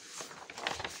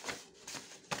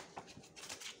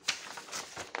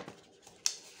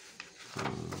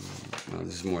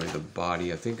 This is more like the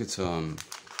body. I think it's I'll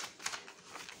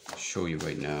show you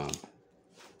right now,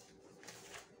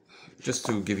 just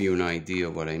to give you an idea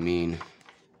of what I mean.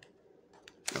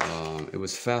 It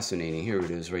was fascinating. Here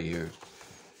it is right here.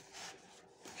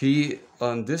 He,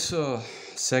 on this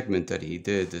segment that he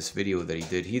did, this video that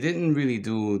he didn't really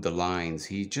do the lines.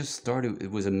 He just started, it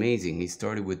was amazing. He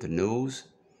started with the nose,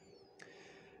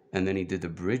 and then he did the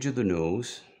bridge of the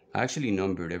nose. I actually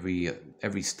numbered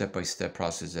every step-by-step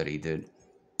process that he did.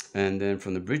 And then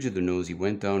from the bridge of the nose, he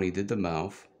went down, he did the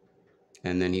mouth,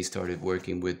 and then he started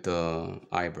working with the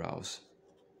eyebrows.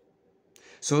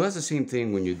 So that's the same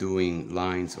thing when you're doing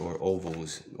lines or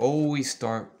ovals. Always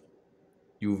start,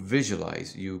 you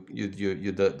visualize, you're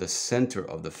the center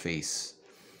of the face.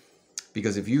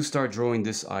 Because if you start drawing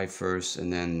this eye first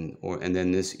and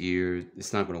then this ear,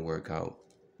 it's not going to work out.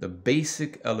 The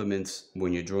basic elements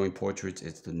when you're drawing portraits,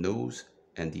 it's the nose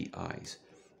and the eyes.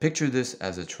 Picture this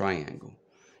as a triangle.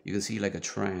 You can see like a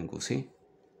triangle, see?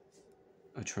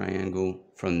 A triangle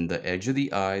from the edge of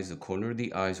the eyes, the corner of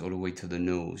the eyes, all the way to the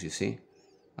nose, you see?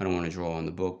 I don't want to draw on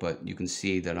the book, but you can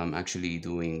see that I'm actually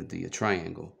doing the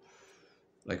triangle.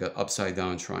 Like an upside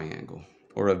down triangle.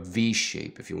 Or a V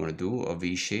shape, if you want to do a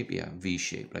V shape. Yeah, V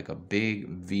shape, like a big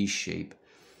V shape.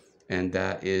 And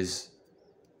that is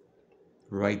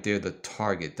right there, the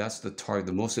target. That's the target.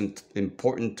 The most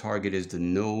important target is the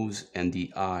nose and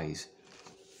the eyes.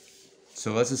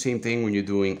 So that's the same thing when you're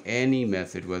doing any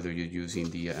method, whether you're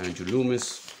using the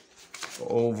Angelumis,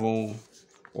 oval,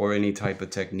 or any type of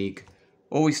technique.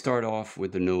 Always start off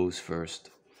with the nose first,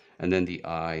 and then the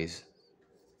eyes,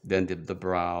 then the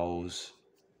brows,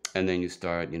 and then you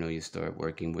start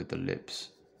working with the lips.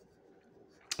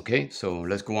 Okay, so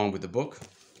let's go on with the book.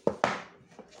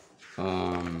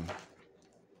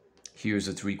 Here's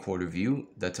a 3/4 view.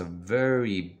 That's a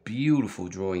very beautiful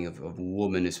drawing of a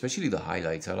woman, especially the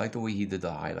highlights. I like the way he did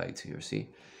the highlights here, see?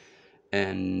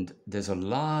 And there's a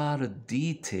lot of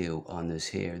detail on this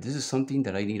hair. This is something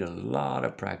that I need a lot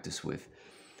of practice with.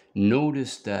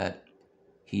 Notice that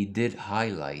he did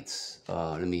highlights.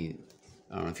 I don't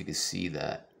know if you can see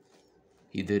that.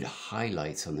 He did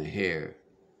highlights on the hair.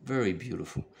 Very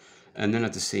beautiful. And then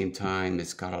at the same time,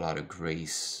 it's got a lot of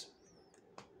grace.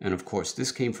 And of course,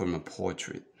 this came from a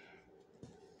portrait.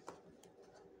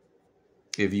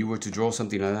 If you were to draw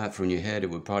something like that from your head,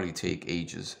 it would probably take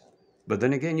ages. But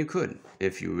then again, you could,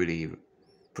 if you really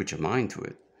put your mind to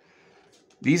it.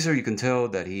 These are, you can tell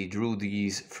that he drew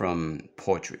these from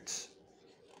portraits.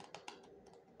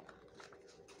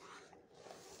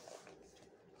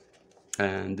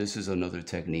 And this is another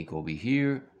technique over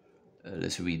here.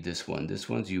 Let's read this one. This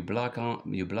one's you block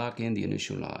in the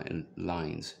initial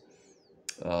lines.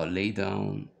 Lay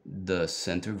down the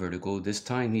center vertical. This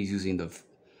time he's using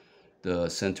the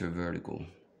center vertical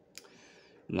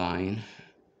line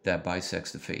that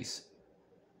bisects the face,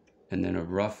 and then a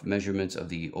rough measurements of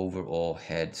the overall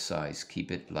head size.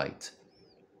 Keep it light.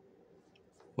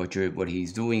 What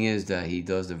he's doing is that he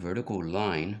does the vertical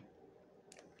line,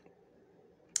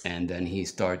 and then he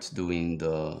starts doing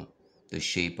the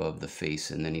shape of the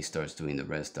face, and then he starts doing the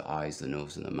rest, the eyes, the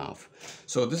nose, and the mouth.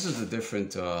 So this is a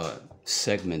different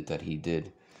segment that he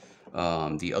did.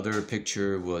 The other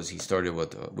picture was he started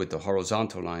with the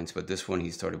horizontal lines, but this one he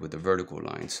started with the vertical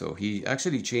lines. So he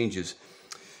actually changes.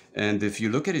 And if you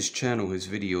look at his channel, his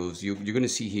videos, you're going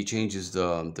to see he changes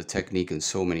the technique in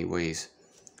so many ways.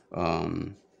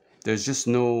 There's just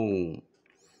no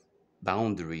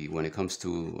boundary when it comes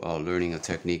to learning a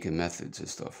technique and methods and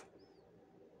stuff.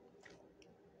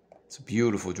 It's a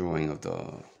beautiful drawing of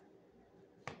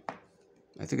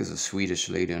I think it's a Swedish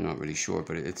lady, I'm not really sure,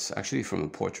 but it's actually from a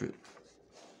portrait.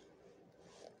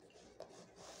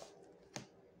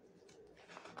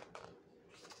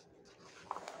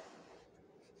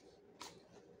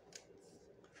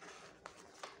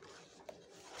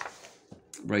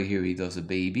 Right here he does a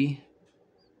baby.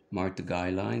 Mark the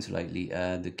guidelines, lightly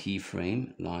add the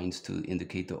keyframe lines to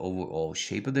indicate the overall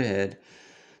shape of the head,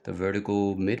 the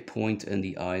vertical midpoint, and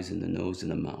the eyes and the nose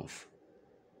and the mouth.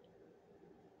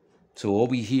 So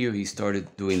over here he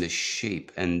started doing the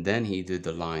shape, and then he did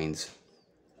the lines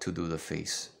to do the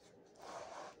face.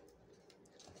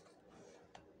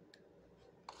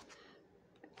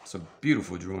 It's a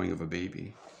beautiful drawing of a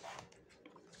baby.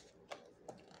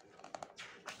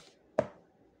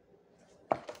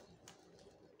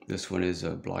 This one is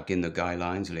blocking the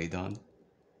guidelines, lay down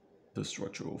the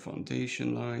structural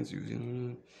foundation lines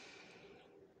using.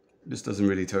 This doesn't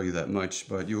really tell you that much,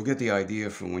 but you'll get the idea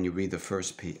from when you read the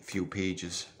first few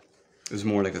pages. It's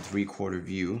more like a 3/4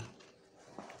 view.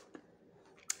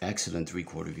 Excellent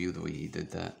 3/4 view the way he did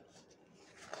that.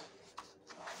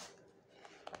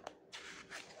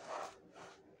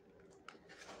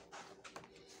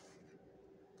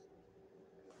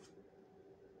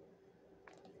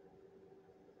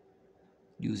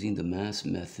 Using the mask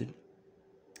method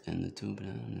and the two,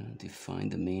 define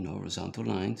the main horizontal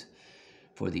lines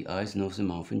for the eyes, nose, and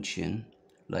mouth and chin.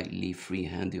 Lightly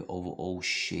freehand the overall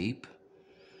shape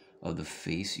of the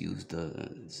face. Use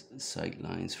the sight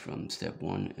lines from step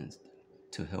 1 and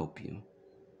to help you.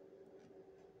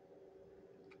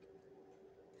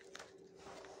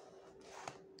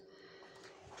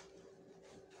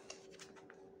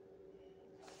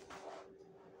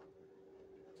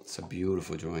 It's a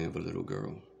beautiful drawing of a little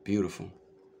girl. Beautiful.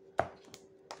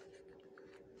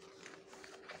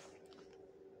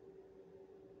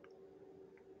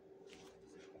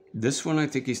 This one, I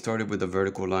think he started with a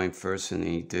vertical line first, and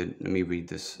he did, let me read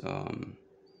this,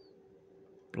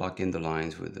 block in the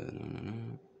lines with the,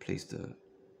 place the,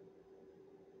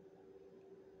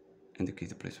 indicate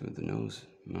the placement of the nose,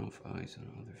 mouth, eyes,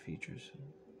 and other features.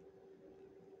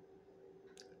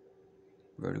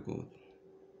 Vertical,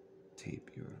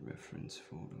 tape your reference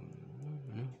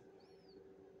photo.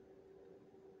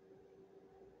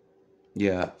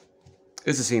 Yeah,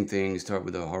 it's the same thing. You start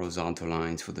with the horizontal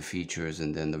lines for the features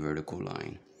and then the vertical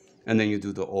line. And then you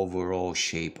do the overall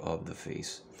shape of the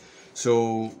face.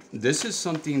 So this is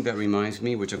something that reminds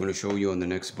me, which I'm going to show you on the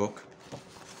next book,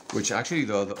 which actually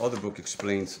the other book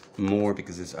explains more,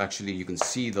 because it's actually, you can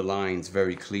see the lines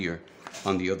very clear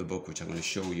on the other book, which I'm going to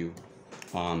show you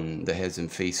on the heads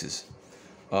and faces.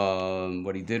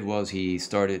 What he did was he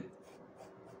started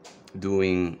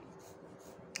doing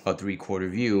a 3/4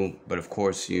 view, but of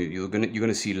course you're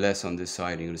gonna see less on this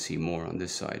side, and you're gonna see more on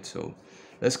this side. So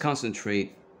let's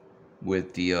concentrate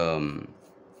with the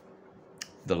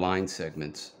line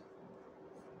segments.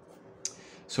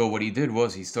 So what he did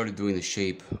was he started doing the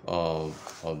shape of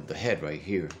the head right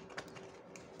here.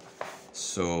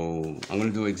 So I'm gonna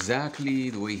do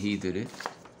exactly the way he did it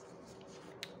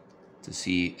to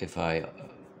see if I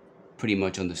pretty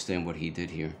much understand what he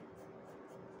did here.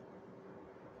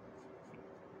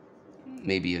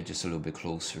 Maybe just a little bit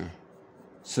closer.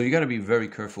 So you got to be very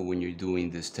careful when you're doing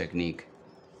this technique.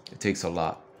 It takes a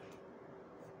lot.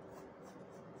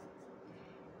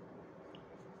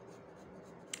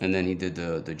 And then he did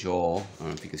the jaw. I don't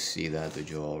know if you can see that, the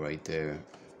jaw right there.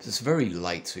 It's very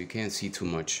light, so you can't see too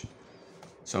much.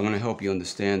 So I'm going to help you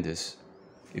understand this.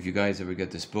 If you guys ever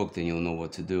get this book, then you'll know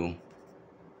what to do.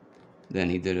 Then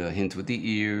he did a hint with the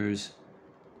ears.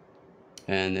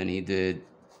 And then he did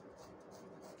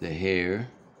the hair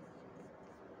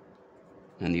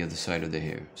and the other side of the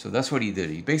hair. So that's what he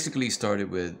did. He basically started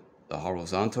with the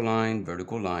horizontal line,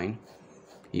 vertical line.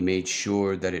 He made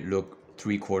sure that it looked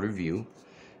 3/4 view.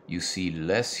 You see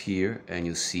less here and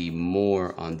you see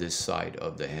more on this side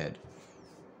of the head.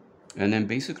 And then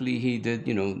basically he did,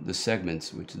 you know, the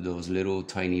segments, which are those little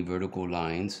tiny vertical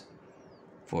lines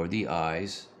for the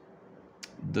eyes,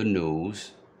 the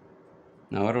nose.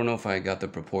 Now I don't know if I got the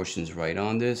proportions right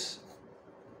on this,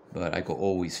 but I could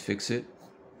always fix it.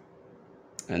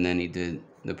 And then he did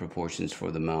the proportions for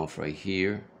the mouth right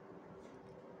here.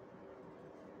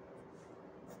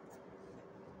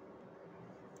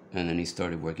 And then he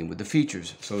started working with the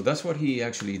features. So that's what he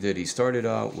actually did. He started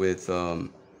out with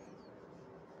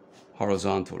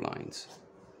horizontal lines.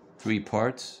 3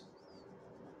 parts,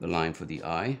 the line for the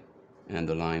eye and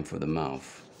the line for the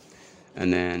mouth.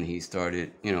 And then he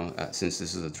started, you know, since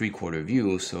this is a 3/4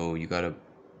 view, so you got to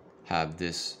have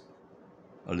this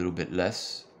a little bit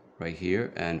less right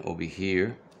here, and over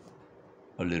here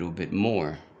a little bit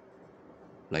more,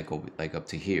 like up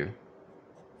to here.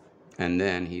 And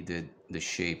then he did the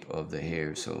shape of the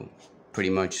hair. So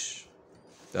pretty much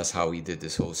that's how he did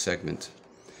this whole segment.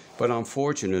 But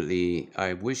unfortunately,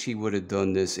 I wish he would have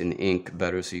done this in ink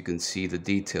better so you can see the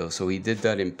detail. So he did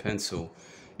that in pencil.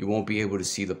 You won't be able to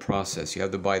see the process. You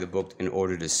have to buy the book in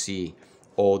order to see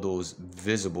all those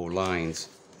visible lines.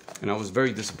 And I was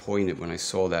very disappointed when I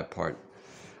saw that part.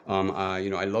 You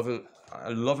know, I love him. I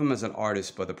love him as an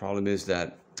artist, but the problem is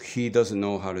that he doesn't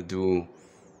know how to do,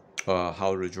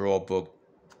 how to draw a book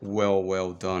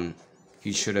well done.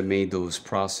 He should have made those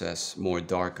process more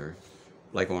darker,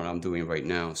 like what I'm doing right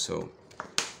now. So,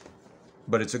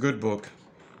 but it's a good book.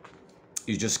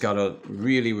 You just gotta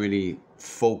really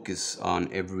focus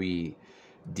on every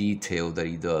detail that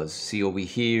he does. See over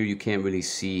here, you can't really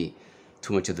see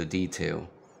too much of the detail.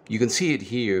 You can see it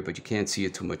here, but you can't see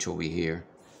it too much over here.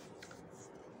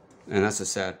 And that's the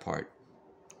sad part.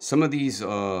 Some of these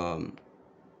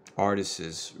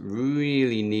artists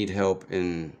really need help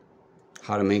in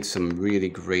how to make some really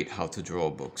great how to draw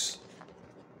books.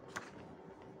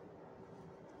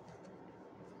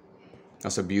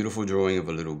 That's a beautiful drawing of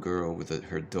a little girl with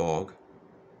her dog.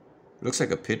 It looks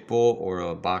like a pit bull or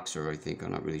a boxer, I think.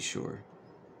 I'm not really sure.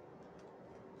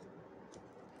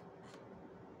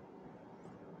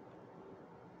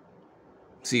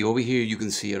 See, over here you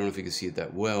can see, I don't know if you can see it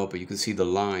that well, but you can see the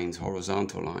lines,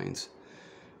 horizontal lines.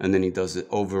 And then he does the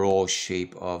overall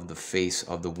shape of the face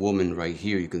of the woman right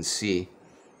here, you can see.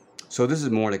 So this is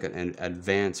more like an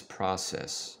advanced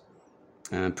process.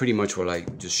 And pretty much what I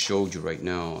just showed you right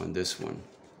now on this one.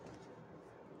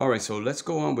 All right, so let's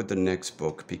go on with the next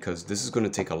book, because this is going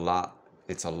to take a lot.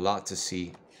 It's a lot to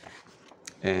see.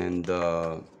 And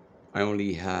I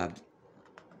only have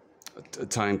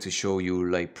time to show you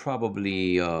like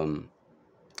probably 1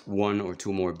 or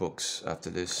 2 more books after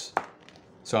this.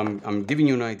 So I'm giving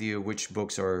you an idea which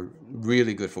books are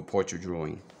really good for portrait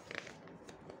drawing.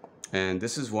 And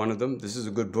this is one of them. This is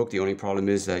a good book. The only problem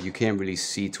is that you can't really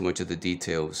see too much of the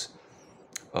details.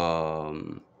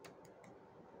 How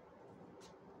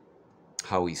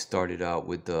he started out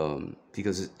with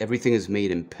because everything is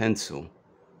made in pencil.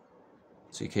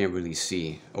 So you can't really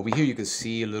see. Over here you can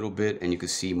see a little bit, and you can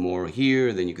see more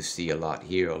here, then you can see a lot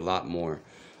here, a lot more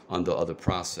on the other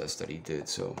process that he did.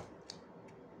 So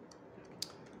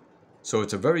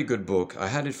it's a very good book. I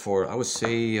had it for, I would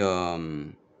say,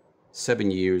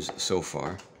 7 years so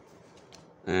far.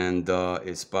 And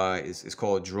it's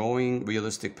called Drawing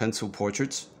Realistic Pencil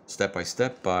Portraits Step by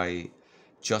Step by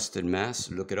Justin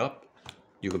Mass. Look it up.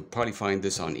 You can probably find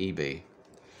this on eBay.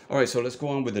 All right, so let's go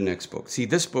on with the next book. See,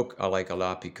 this book I like a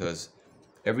lot because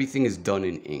everything is done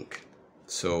in ink.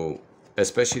 So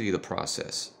especially the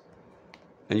process.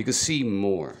 And you can see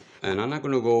more. And I'm not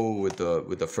going to go with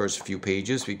the first few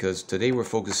pages, because today we're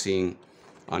focusing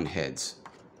on heads.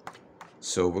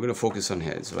 So we're going to focus on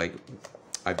heads. Like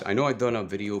I know I've done a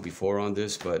video before on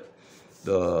this, but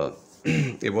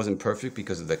it wasn't perfect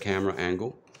because of the camera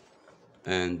angle.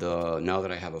 And now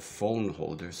that I have a phone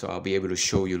holder, so I'll be able to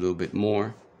show you a little bit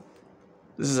more.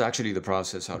 This is actually the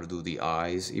process how to do the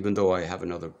eyes, even though I have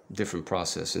another different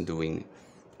process in doing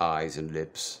eyes and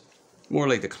lips. More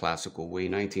like the classical way,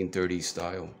 1930s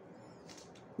style.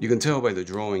 You can tell by the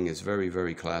drawing it's very,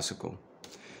 very classical.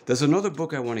 There's another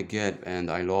book I want to get, and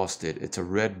I lost it. It's a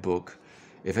red book.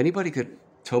 If anybody could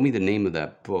tell me the name of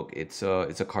that book, it's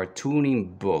a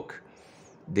cartooning book.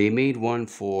 They made one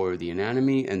for the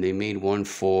anatomy, and they made one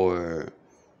for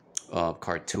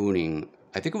cartooning.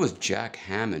 I think it was Jack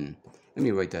Hammond. Let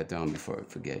me write that down before I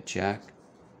forget. Jack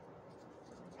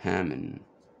Hammond.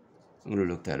 I'm going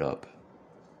to look that up.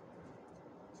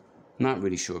 Not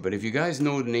really sure, but if you guys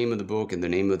know the name of the book and the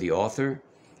name of the author,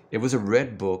 it was a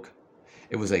red book.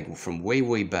 It was like from way,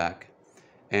 way back,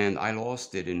 and I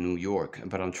lost it in New York,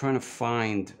 but I'm trying to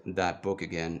find that book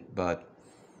again, but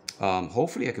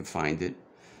hopefully I could find it.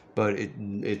 But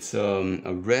it's a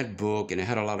red book, and it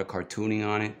had a lot of cartooning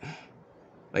on it.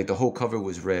 Like the whole cover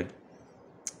was red.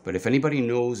 But if anybody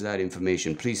knows that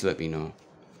information, please let me know.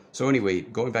 So anyway,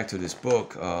 going back to this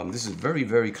book, this is very,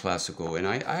 very classical, and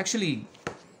I actually,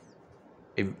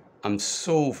 I'm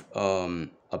so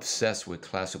obsessed with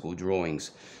classical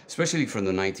drawings, especially from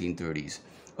the 1930s.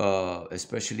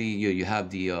 Especially you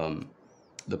have the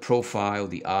profile,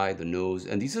 the eye, the nose,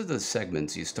 and these are the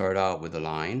segments. You start out with a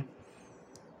line.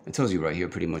 It tells you right here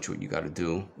pretty much what you got to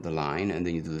do, the line, and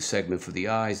then you do the segment for the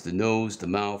eyes, the nose, the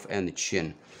mouth, and the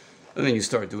chin. And then you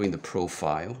start doing the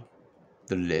profile,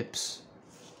 the lips.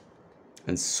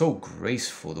 And so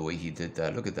graceful the way he did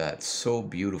that. Look at that, so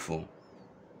beautiful.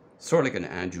 Sort of like an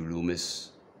Andrew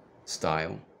Loomis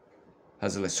style.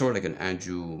 Has a, sort of like an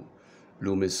Andrew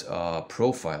Loomis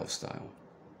profile style.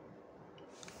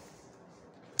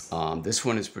 This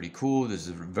one is pretty cool. This is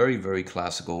very, very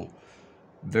classical.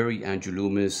 Very Andrew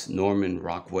Loomis, Norman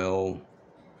Rockwell.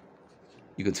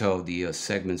 You can tell the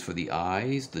segments for the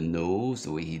eyes, the nose,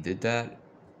 the way he did that.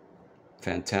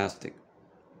 Fantastic.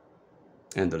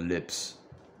 And the lips.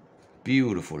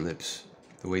 Beautiful lips.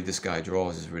 The way this guy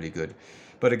draws is really good.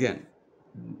 But again,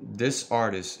 this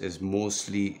artist is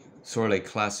mostly sort of like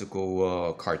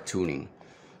classical cartooning.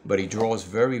 But he draws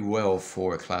very well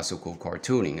for classical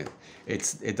cartooning.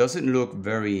 It doesn't look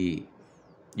very,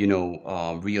 you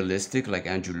know, realistic like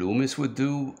Andrew Loomis would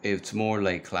do. It's more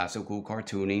like classical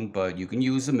cartooning, but you can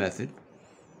use the method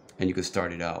and you can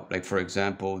start it out. Like for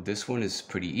example, this one is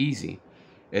pretty easy,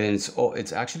 and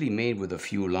it's actually made with a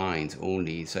few lines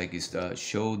only. It's like it's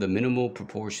show the minimal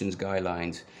proportions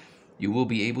guidelines. You will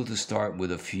be able to start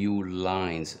with a few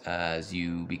lines as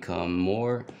you become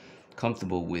more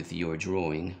comfortable with your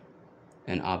drawing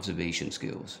and observation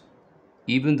skills.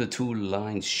 Even the 2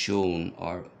 lines shown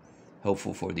are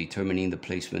helpful for determining the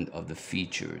placement of the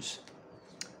features.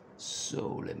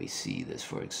 So let me see this,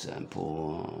 for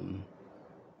example.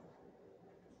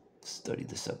 Study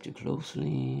the subject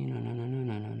closely.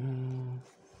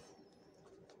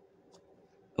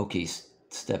 Okay,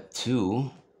 step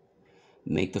 2.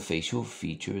 Make the facial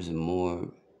features more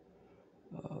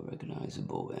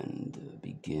recognizable, and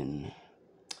begin.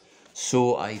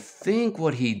 So I think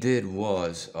what he did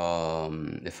was,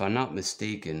 if I'm not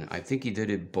mistaken, I think he did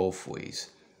it both ways.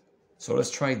 So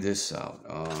let's try this out.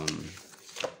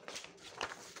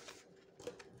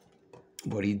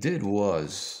 What he did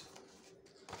was,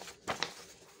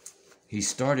 he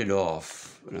started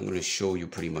off, and I'm going to show you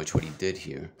pretty much what he did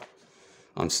here.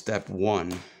 On step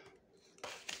 1,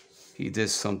 he did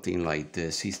something like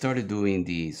this. He started doing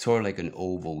the sort of like an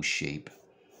oval shape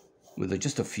with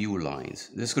just a few lines.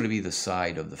 This is going to be the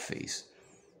side of the face.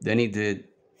 Then he did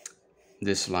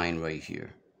this line right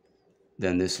here.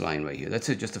 Then this line right here. That's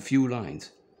it, just a few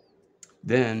lines.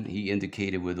 Then he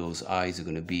indicated where those eyes are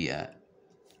going to be at,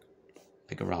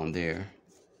 like around there.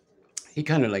 He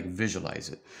kind of like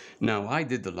visualized it. Now I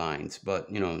did the lines, but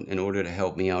you know, in order to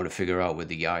help me out to figure out where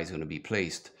the eyes are going to be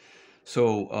placed.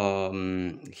 So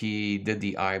he did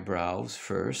the eyebrows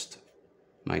first,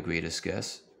 my greatest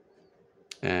guess.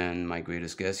 And my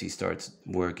greatest guess, he starts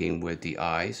working with the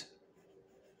eyes.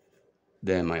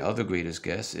 Then my other greatest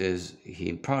guess is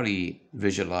he probably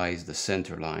visualized the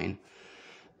center line.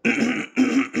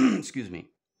 Excuse me.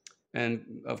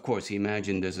 And of course, he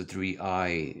imagined there's a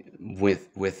 3-eye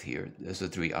width here. There's a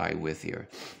 3-eye width here.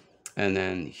 And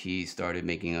then he started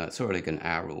making a sort of like an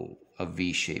arrow, a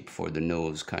V shape for the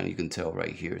nose, kind of, you can tell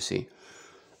right here, see?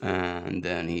 And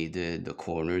then he did the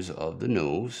corners of the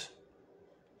nose.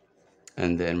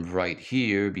 And then right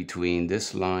here between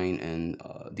this line and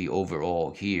the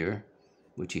overall here,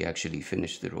 which he actually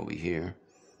finished it over here,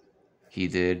 he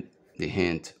did the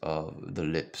hint of the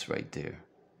lips right there.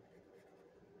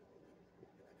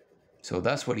 So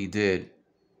that's what he did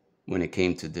when it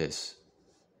came to this.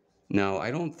 Now,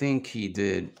 I don't think he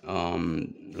did,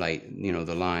 like, you know,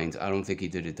 the lines. I don't think he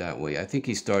did it that way. I think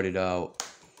he started out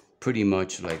pretty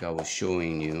much like I was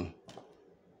showing you.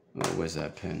 Oh, where's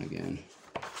that pen again?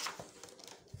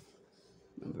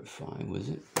 Number 5, was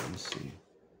it? Let me see.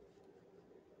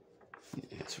 Yeah,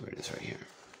 that's where it is, right here.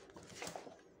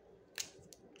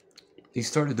 He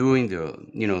started doing the,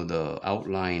 you know, the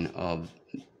outline of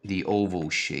the oval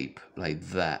shape like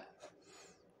that.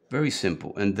 Very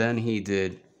simple. And then he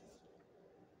did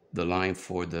the line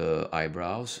for the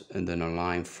eyebrows and then a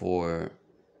line for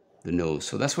the nose.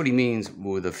 So that's what he means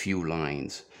with a few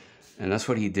lines. And that's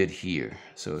what he did here.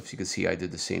 So if you can see, I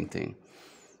did the same thing.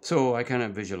 So I kind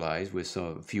of visualized with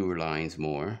some fewer lines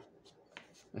more.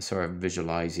 I started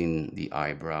visualizing the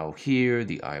eyebrow here,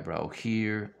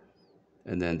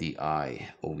 and then the eye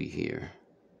over here,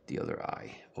 the other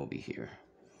eye over here.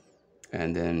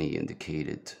 And then he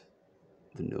indicated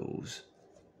the nose,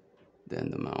 then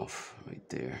the mouth right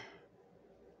there,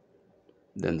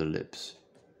 then the lips.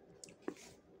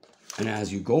 And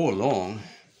as you go along,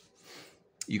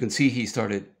 you can see he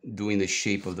started doing the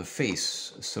shape of the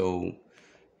face. So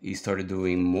he started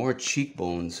doing more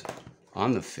cheekbones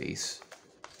on the face.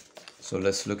 So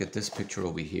let's look at this picture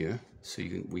over here, so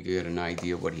we can get an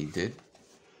idea of what he did.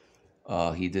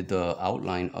 He did the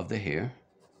outline of the hair,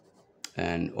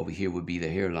 and over here would be the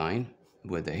hairline,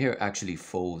 where the hair actually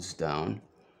folds down.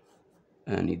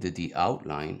 And he did the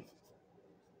outline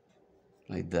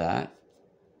like that,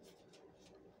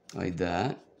 like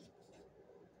that,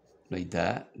 like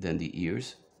that, then the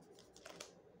ears,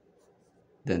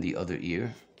 then the other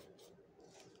ear.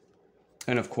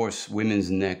 And of course,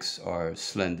 women's necks are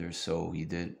slender, so he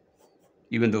did,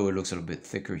 even though it looks a little bit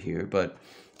thicker here, but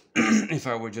if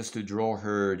I were just to draw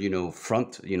her, you know,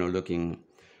 front, you know, looking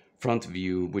front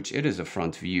view, which it is a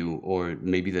front view, or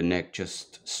maybe the neck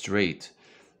just straight,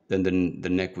 then the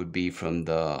neck would be from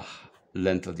the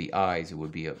length of the eyes, it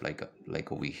would be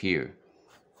like over here.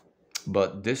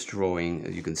 But this drawing,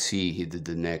 as you can see, he did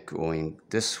the neck going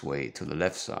this way to the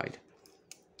left side.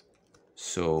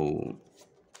 So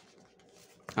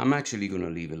I'm actually going to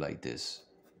leave it like this,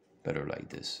 better like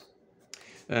this.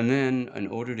 And then in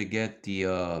order to get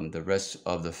the rest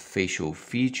of the facial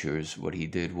features, what he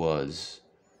did was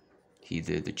he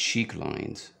did the cheek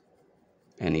lines,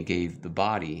 and he gave the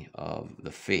body of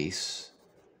the face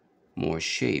more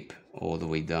shape all the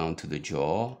way down to the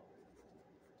jaw,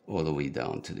 all the way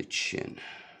down to the chin.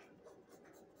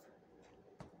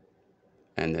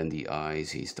 And then the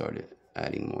eyes, he started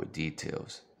adding more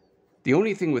details. The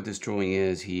only thing with this drawing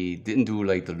is he didn't do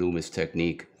like the Loomis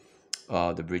technique,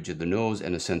 the bridge of the nose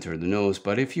and the center of the nose.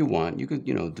 But if you want, you could,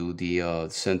 you know, do the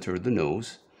center of the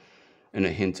nose and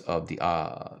a hint of the,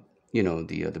 you know,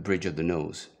 the bridge of the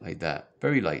nose like that,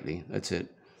 very lightly. That's it.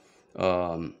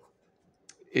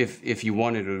 If you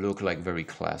wanted to look like very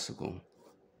classical,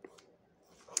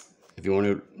 if you want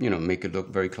to, you know, make it look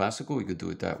very classical, you could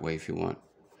do it that way if you want.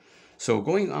 So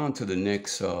going on to the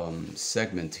next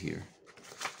segment here.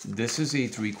 This is a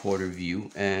 3/4 view,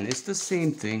 and it's the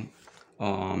same thing.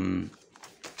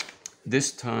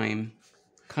 This time,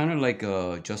 kind of like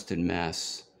Justin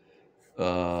Mass.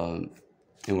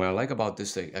 And what I like about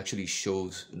this, it actually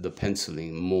shows the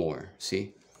penciling more.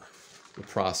 See? The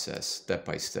process, step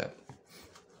by step.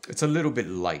 It's a little bit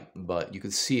light, but you can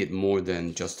see it more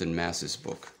than Justin Mass's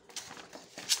book.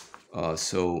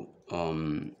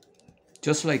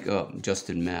 Just like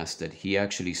Justin Mass, that he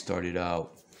actually started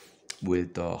out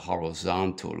with the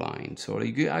horizontal line. So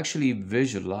you can actually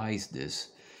visualize this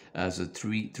as a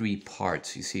three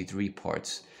parts. You see 3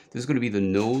 parts. This is going to be the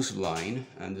nose line,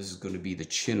 and this is going to be the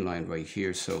chin line right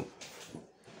here. So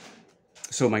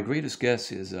my greatest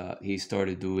guess is he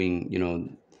started doing, you know,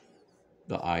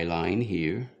 the eye line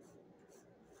here,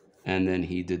 and then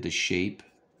he did the shape,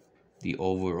 the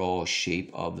overall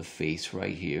shape of the face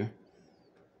right here,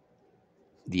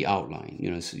 the outline.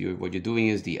 You know, so what you're doing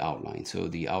is the outline. So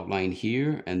the outline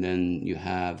here, and then you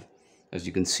have, as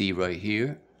you can see right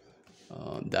here,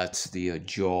 that's the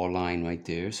jaw line right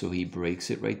there. So he breaks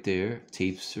it right there,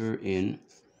 tapes her in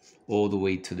all the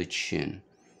way to the chin.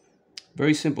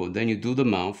 Very simple. Then you do the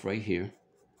mouth right here,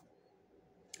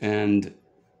 and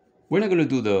we're not going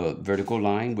to do the vertical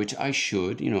line, which I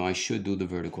should do the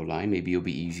vertical line. Maybe it'll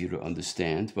be easier to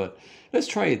understand, but let's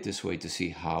try it this way to see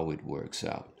how it works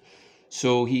out.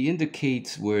 So he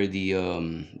indicates where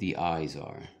the eyes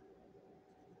are,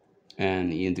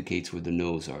 and he indicates where the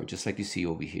nose are, just like you see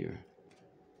over here.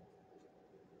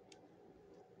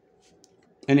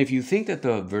 And if you think that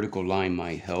the vertical line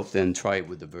might help, then try it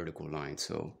with the vertical line.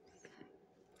 So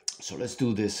let's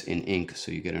do this in ink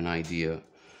so you get an idea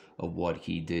of what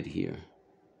he did here.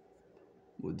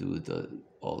 We'll do the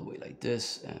all the way like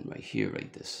this, and right here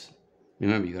like this.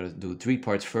 Remember, you got to do 3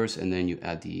 parts first, and then you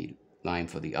add the line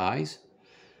for the eyes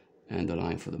and the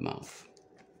line for the mouth.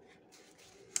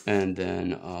 And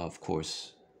then, of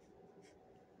course,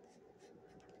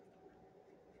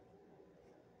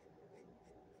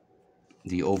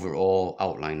 the overall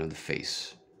outline of the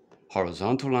face.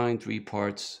 Horizontal line, 3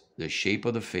 parts, the shape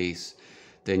of the face,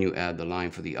 then you add the line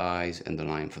for the eyes and the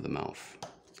line for the mouth.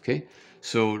 Okay,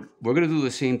 so we're going to do the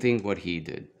same thing what he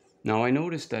did. Now I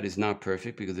noticed that it's not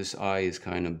perfect because this eye is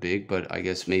kind of big, but I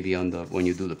guess maybe on the when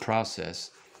you do the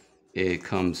process, it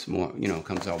comes more, you know,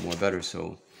 comes out more better.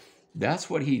 So that's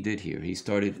what he did here. He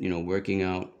started, you know, working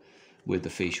out with the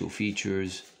facial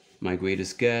features. My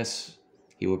greatest guess,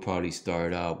 he would probably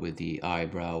start out with the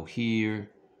eyebrow here,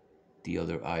 the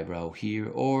other eyebrow here,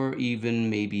 or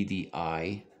even maybe the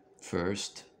eye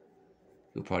first.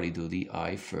 He'll probably do the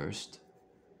eye first.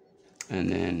 And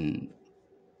then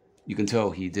you can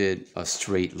tell he did a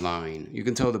straight line. You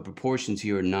can tell the proportions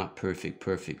here are not perfect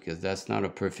because that's not a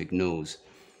perfect nose.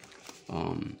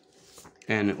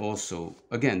 And also,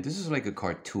 again, this is like a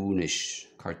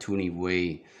cartoony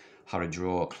way how to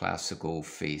draw a classical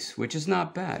face, which is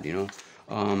not bad, you know.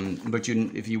 But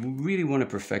if you really want to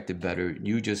perfect it better,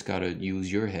 you just gotta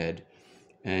use your head,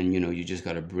 and you know, you just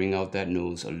gotta bring out that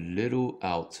nose a little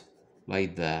out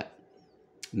like that,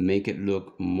 make it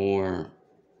look more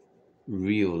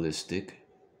realistic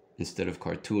instead of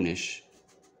cartoonish,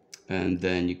 and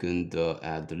then you can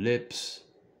add the lips.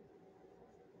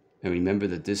 And remember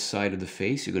that this side of the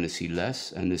face you're going to see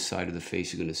less, and this side of the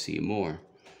face you're going to see more.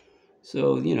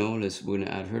 So, you know, we're going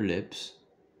to add her lips,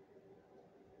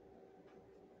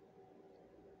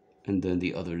 and then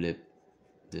the other lip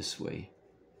this way.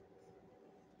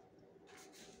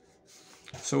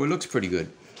 So it looks pretty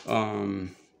good.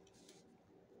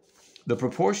 The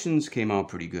proportions came out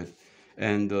pretty good,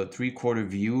 and the 3/4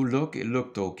 view look, it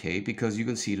looked okay because you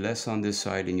can see less on this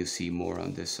side and you see more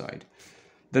on this side.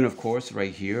 Then of course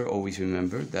right here, always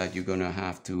remember that you're gonna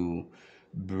have to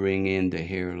bring in the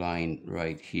hairline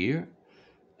right here,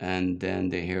 and then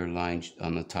the hairline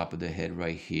on the top of the head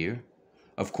right here.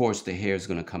 Of course the hair is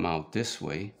gonna come out this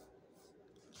way,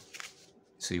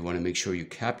 so you want to make sure you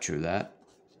capture that.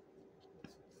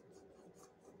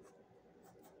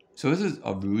 So this is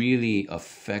a really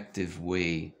effective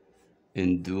way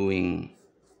in doing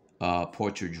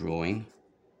portrait drawing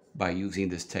by using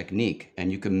this technique,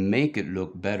 and you can make it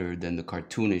look better than the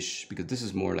cartoonish, because this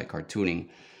is more like cartooning,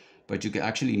 but you can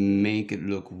actually make it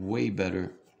look way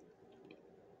better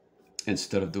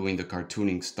instead of doing the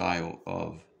cartooning style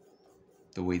of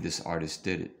the way this artist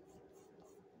did it.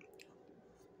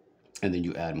 And then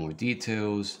you add more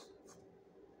details,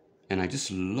 and I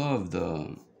just love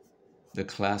the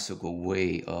classical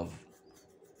way of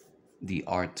the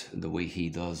art, the way he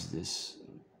does this.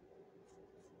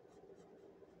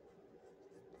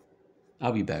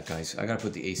 I'll be back, guys. I gotta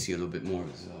put the AC a little bit more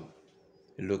because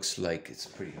it looks like it's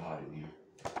pretty hot in here.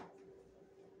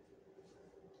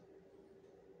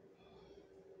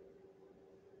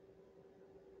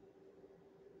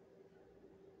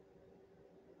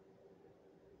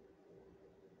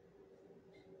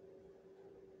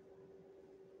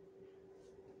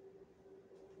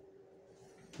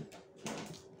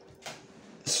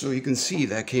 So you can see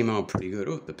that came out pretty good.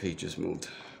 Oh, the page just moved.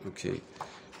 Okay.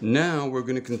 Now we're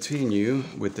going to continue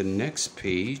with the next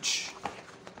page,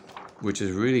 which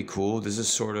is really cool. This is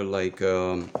sort of like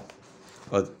a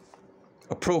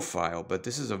profile, but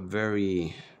this is a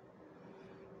very...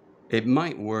 It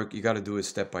might work. You got to do it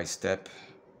step by step,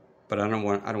 but I don't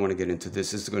want to get into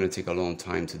this. This is going to take a long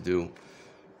time to do.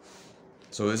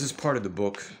 So this is part of the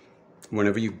book.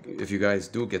 Whenever if you guys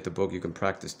do get the book, you can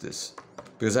practice this,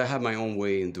 because I have my own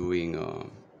way in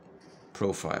doing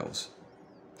profiles,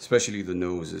 especially the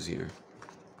noses here.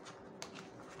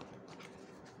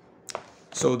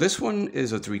 So this one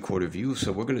is a 3/4 view,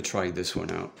 so we're going to try this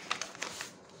one out.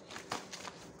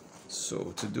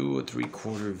 So to do a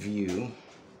 3/4 view,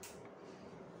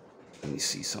 let me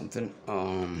see something.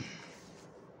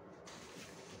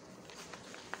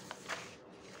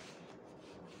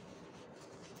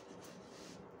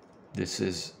 This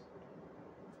is,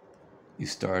 you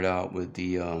start out with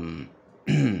the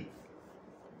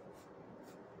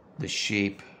the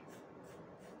shape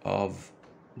of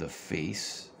the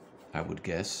face, I would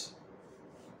guess,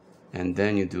 and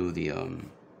then you do the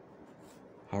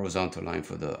horizontal line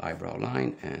for the eyebrow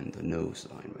line and the nose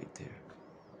line right there.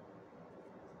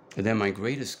 And then my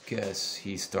greatest guess,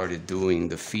 he started doing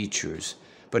the features,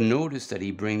 but notice that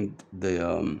he bring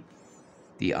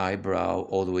the eyebrow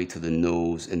all the way to the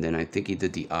nose, and then I think he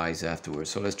did the eyes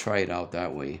afterwards. So let's try it out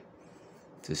that way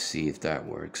to see if that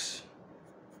works.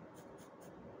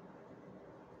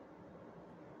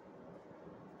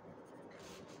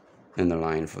 And the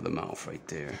line for the mouth right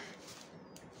there.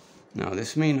 Now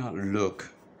this may not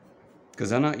look,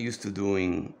 because I'm not used to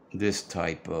doing this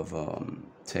type of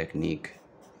technique.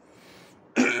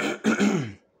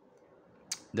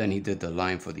 Then he did the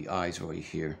line for the eyes right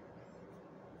here.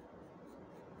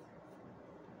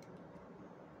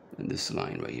 And this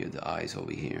line right here, the eyes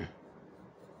over here.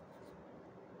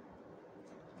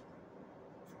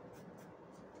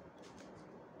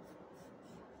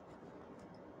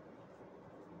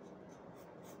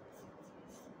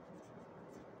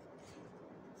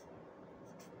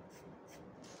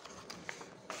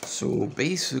 So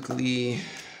basically,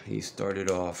 he started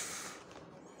off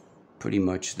pretty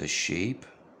much the shape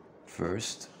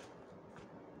first,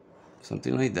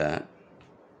 something like that.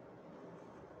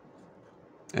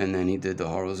 And then he did the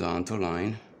horizontal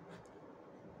line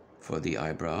for the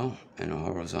eyebrow and a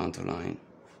horizontal line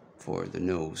for the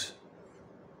nose.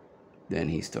 Then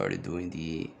he started doing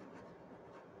the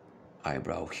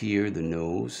eyebrow here, the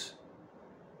nose,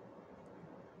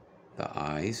 the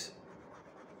eyes,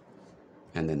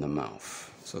 and then the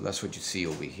mouth. So that's what you see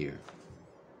over here.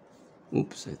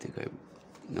 Oops, I think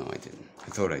no, I didn't. I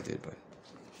thought I did, but.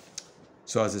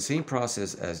 So it's the same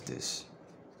process as this.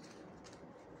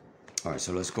 All right,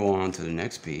 so let's go on to the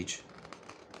next page,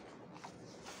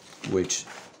 which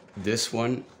this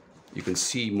one, you can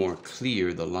see more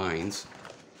clear the lines.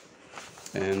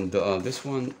 And this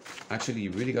one, actually, you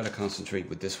really got to concentrate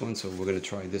with this one, so we're going to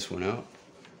try this one out.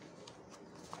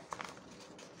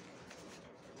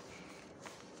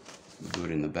 We'll do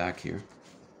it in the back here.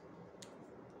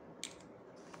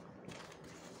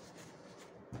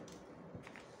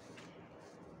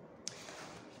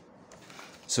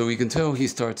 So we can tell he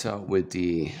starts out with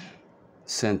the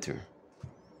center,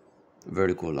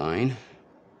 vertical line,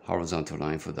 horizontal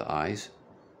line for the eyes,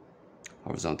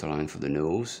 horizontal line for the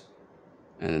nose,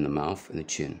 and then the mouth and the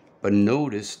chin. But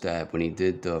notice that when he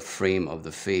did the frame of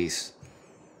the face,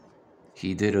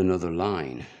 he did another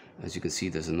line. As you can see,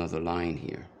 there's another line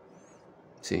here.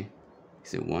 See? He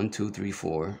said 1, 2, 3,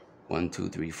 4, 1, 2,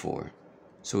 3, 4.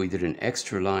 So he did an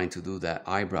extra line to do that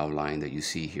eyebrow line that you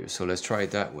see here. So let's try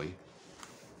it that way.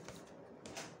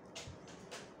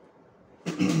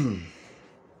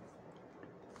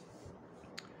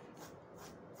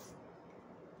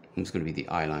 It's going to be the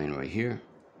eye line right here,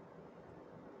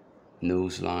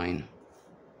 nose line,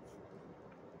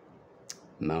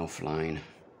 mouth line,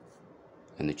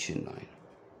 and the chin line.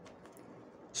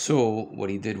 So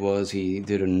what he did was he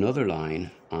did another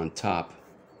line on top,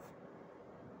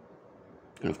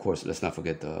 and of course let's not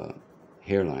forget the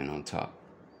hairline on top.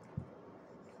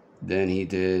 Then he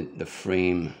did the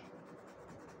frame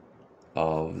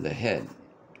of the head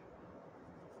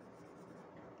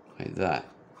like that.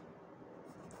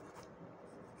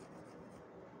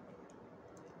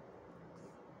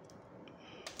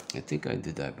 I think I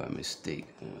did that by mistake.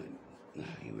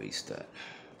 Erase that.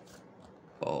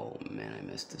 Oh man, I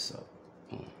messed this up.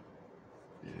 Oh,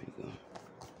 there you go.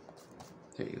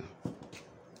 There you go.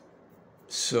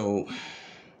 So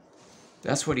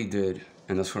that's what he did,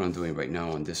 and that's what I'm doing right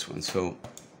now on this one. So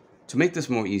to make this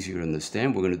more easier to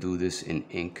understand, we're going to do this in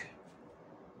ink.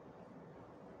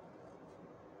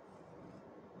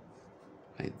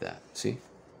 like that, see?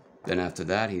 Then after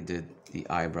that, he did the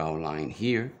eyebrow line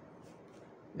here,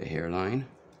 the hairline,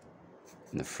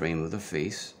 and the frame of the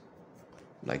face,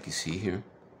 like you see here.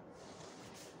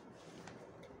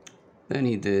 Then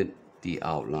he did the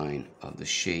outline of the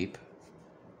shape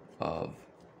of,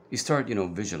 you start, you know,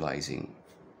 visualizing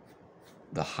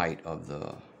the height of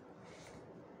the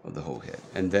whole head.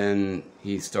 And then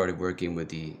he started working with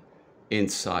the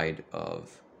inside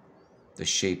of the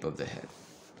shape of the head,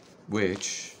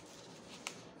 which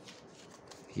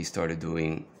he started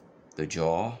doing the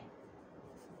jaw,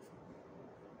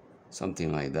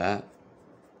 something like that,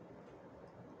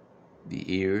 the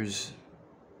ears,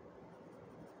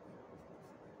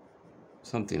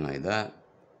 something like that.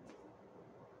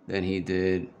 Then he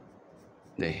did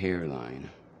the hairline,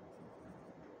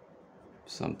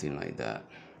 something like that.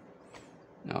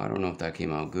 Now I don't know if that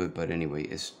came out good, but anyway,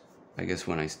 I guess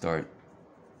when I start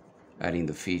adding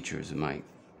the features, it might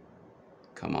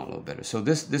come out a little better. So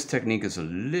this technique is a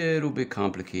little bit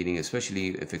complicating, especially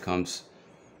if it comes,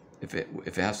 if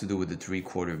it has to do with the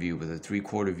 3/4 view, but the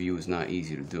 3/4 view is not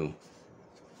easy to do.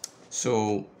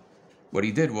 So what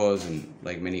he did was, and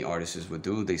like many artists would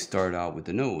do, they start out with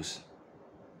the nose,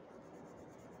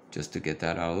 just to get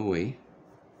that out of the way.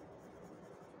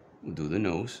 We'll do the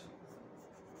nose,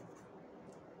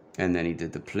 and then he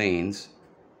did the planes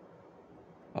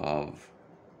of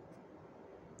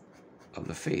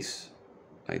the face,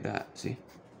 like that, see?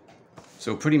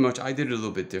 So pretty much I did it a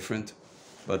little bit different,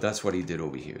 but that's what he did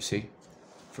over here, see?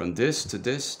 From this to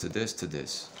this to this to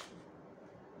this.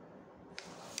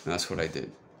 That's what I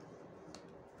did.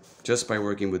 Just by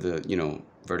working with the, you know,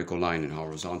 vertical line and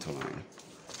horizontal line.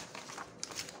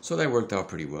 So that worked out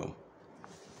pretty well.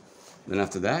 Then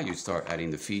after that, you start adding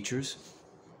the features,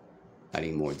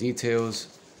 adding more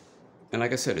details. And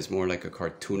like I said, it's more like a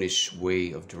cartoonish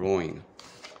way of drawing.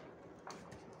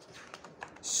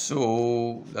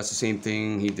 So that's the same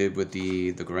thing he did with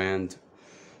the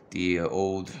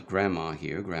old grandma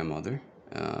here, grandmother.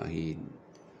 He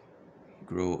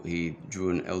drew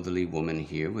an elderly woman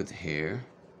here with hair,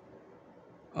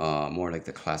 more like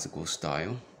the classical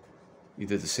style. He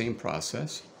did the same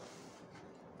process.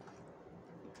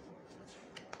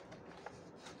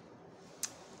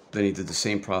 Then he did the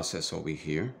same process over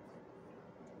here.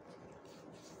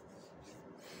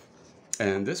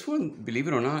 And this one, believe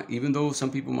it or not, even though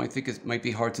some people might think it might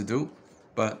be hard to do,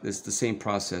 but it's the same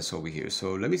process over here.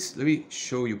 So let me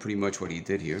show you pretty much what he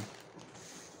did here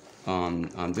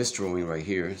on this drawing right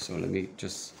here. So let me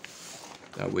just,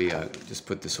 that way I just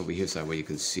put this over here so that way you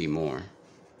can see more.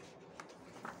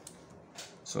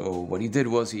 So what he did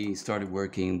was he started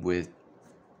working with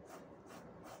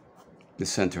the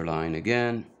center line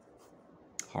again,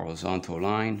 horizontal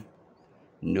line,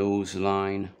 nose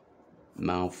line,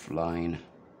 mouth line,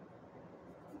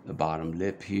 the bottom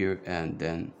lip here, and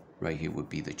then right here would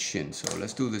be the chin. So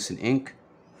let's do this in ink.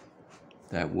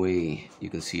 That way you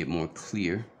can see it more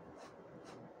clear.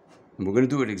 And we're going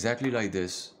to do it exactly like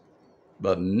this,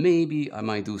 but maybe I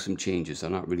might do some changes.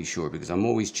 I'm not really sure because I'm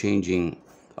always changing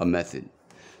a method.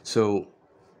 So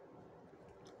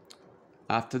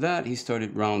after that, he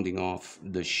started rounding off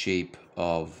the shape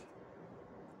of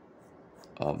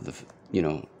the, you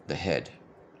know, the head,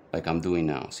 like I'm doing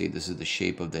now. See, this is the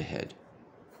shape of the head.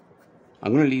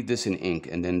 I'm going to leave this in ink,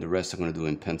 and then the rest I'm going to do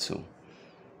in pencil.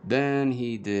 Then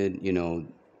he did, you know,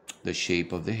 the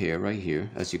shape of the hair right here.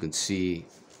 As you can see,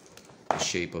 the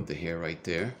shape of the hair right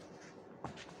there.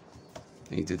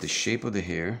 And he did the shape of the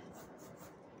hair,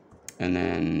 and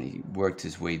then he worked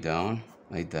his way down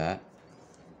like that.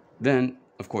 Then,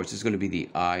 of course, it's going to be the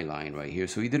eye line right here.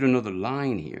 So he did another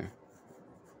line here,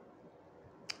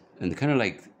 and kind of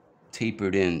like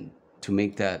tapered in to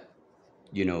make that,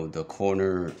 you know, the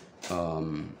corner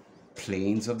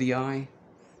planes of the eye,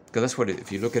 because that's what it,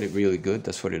 if you look at it really good,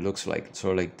 that's what it looks like. It's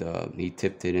sort of like he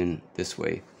tipped it in this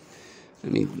way.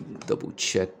 Let me double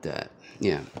check that.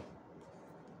 Yeah,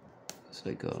 it's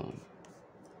like a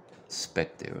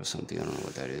speck there or something. I don't know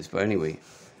what that is, but anyway,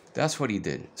 that's what he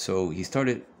did. So he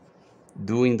started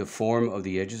doing the form of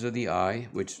the edges of the eye,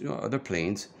 which, you know, are the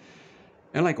planes,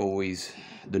 and like always,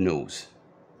 the nose.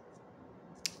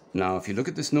 Now, if you look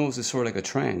at this nose, it's sort of like a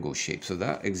triangle shape. So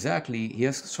that exactly, he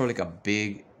has sort of like a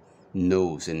big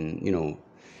nose. And, you know,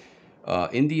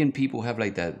 Indian people have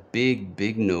like that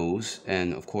big nose.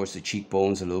 And of course, the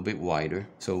cheekbones a little bit wider.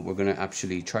 So we're going to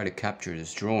actually try to capture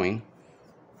this drawing.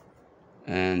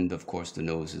 And of course, the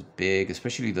nose is big,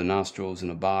 especially the nostrils in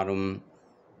the bottom.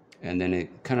 And then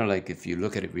it kind of like, if you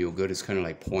look at it real good, it's kind of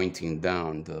like pointing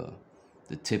down the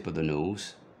tip of the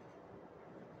nose.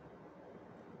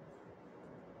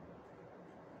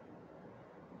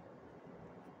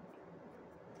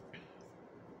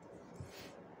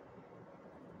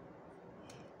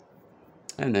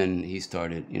 And then he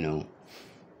started,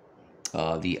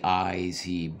 the eyes,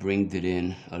 he bringed it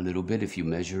in a little bit. If you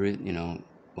measure it,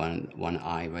 one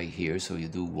eye right here. So you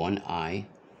do one eye,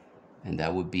 and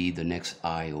that would be the next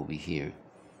eye over here.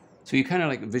 So you kind of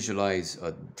like visualize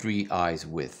 3 eyes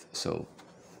width. So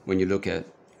when you look at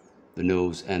the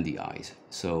nose and the eyes,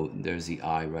 so there's the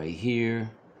eye right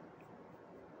here.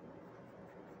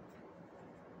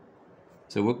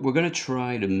 So we're gonna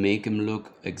try to make him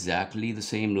look exactly the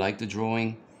same like the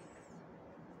drawing.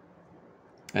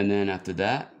 And then after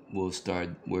that, we'll start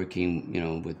working,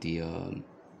 with the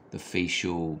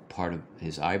facial part of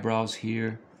his eyebrows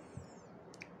here.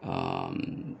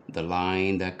 The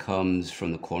line that comes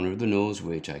from the corner of the nose,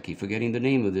 which I keep forgetting the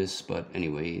name of this, but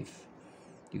anyway, if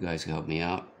you guys can help me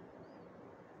out.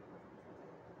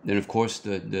 Then of course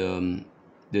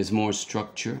there's more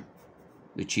structure.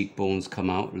 The cheekbones come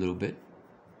out a little bit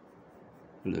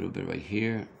right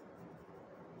here.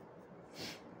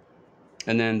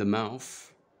 And then the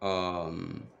mouth,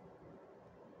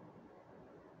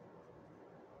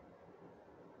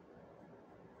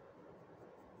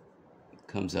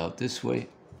 comes out this way,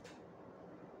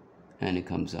 and it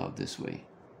comes out this way.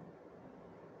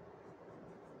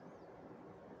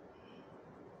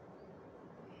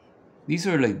 These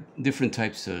are like different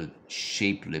types of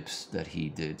shape lips that he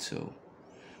did. So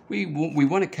we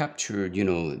want to capture,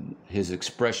 his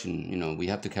expression. We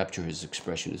have to capture his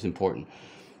expression. It's important.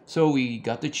 So we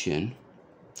got the chin.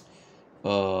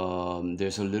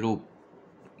 There's a little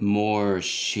more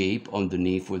shape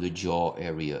underneath where the jaw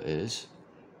area is.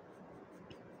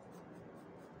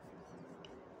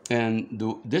 And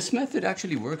this method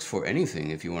actually works for anything.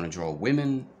 If you want to draw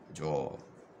women, draw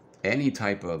any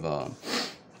type of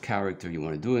character you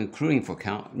want to do, including for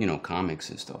comics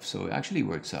and stuff. So it actually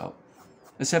works out,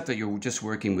 except that you're just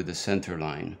working with the center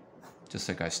line, just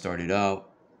like I started out.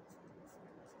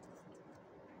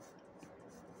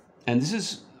 And this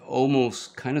is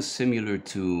almost kind of similar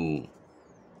to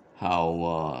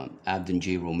how Abden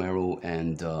J. Romero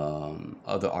and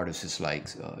other artists like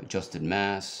Justin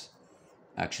Mass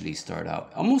actually start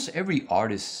out. Almost every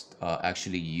artist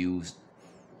actually used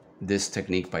this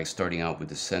technique by starting out with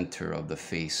the center of the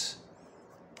face,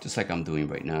 just like I'm doing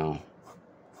right now.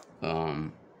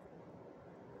 Then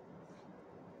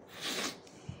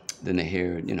the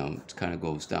hair, it kind of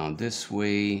goes down this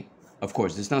way. Of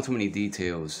course, there's not too many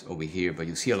details over here, but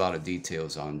you see a lot of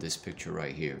details on this picture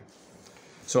right here.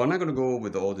 So I'm not going to go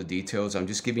with all the details. I'm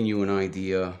just giving you an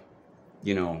idea,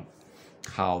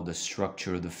 how the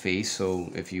structure of the face.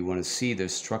 So if you want to see the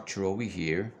structure over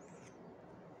here,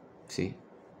 see,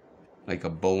 like a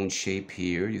bone shape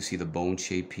here. You see the bone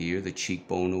shape here, the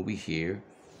cheekbone over here.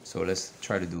 So let's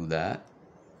try to do that.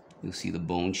 You'll see the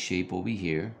bone shape over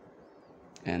here.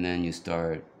 And then you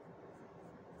start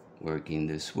working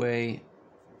this way,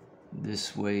 and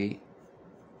this way.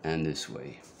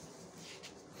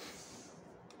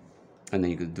 And then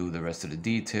you could do the rest of the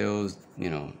details,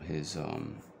 his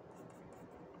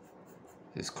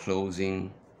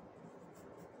clothing.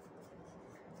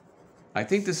 I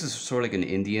think this is sort of like an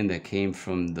Indian that came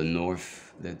from the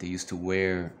north, that they used to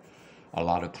wear a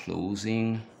lot of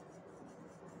clothing.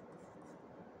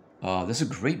 There's a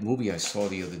great movie I saw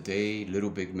the other day,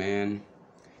 Little Big Man.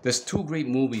 There's 2 great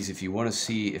movies if you want to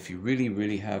see, if you really,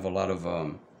 really have a lot of,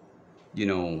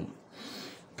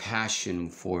 passion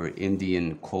for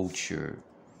Indian culture.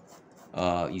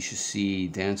 You should see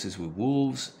Dances with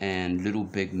Wolves and Little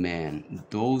Big Man.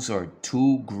 Those are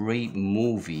 2 great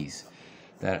movies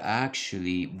that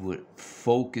actually would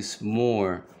focus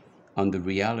more on the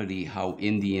reality, how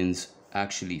Indians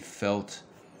actually felt.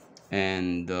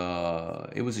 And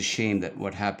it was a shame that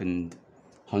what happened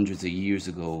hundreds of years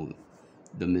ago,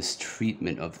 the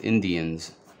mistreatment of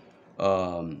Indians.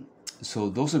 So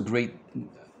those are great,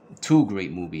 2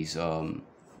 great movies.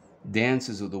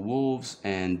 Dances of the Wolves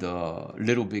and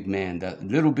Little Big Man. That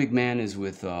Little Big Man is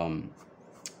with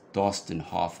Dustin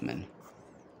Hoffman.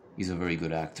 He's a very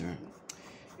good actor.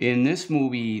 In this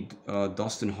movie,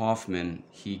 Dustin Hoffman,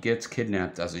 he gets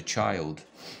kidnapped as a child.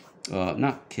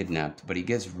 Not kidnapped, but he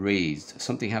gets raised.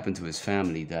 Something happened to his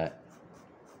family that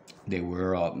they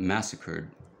were massacred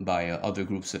by other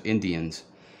groups of Indians.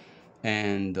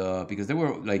 And because there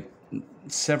were like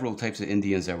several types of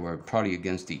Indians that were probably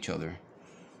against each other.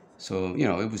 So,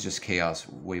 it was just chaos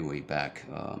way back,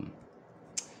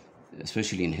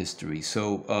 especially in history.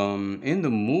 So in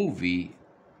the movie,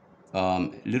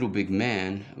 Little Big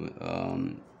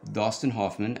Man, Dustin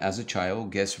Hoffman, as a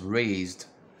child, gets raised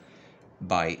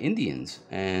by Indians.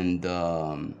 And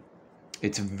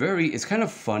it's kind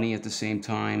of funny at the same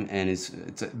time, and it's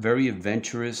very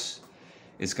adventurous.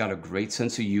 It's got a great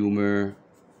sense of humor.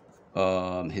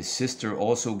 His sister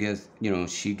also gets,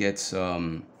 she gets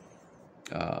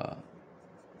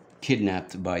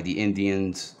kidnapped by the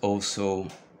Indians also.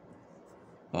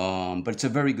 But it's a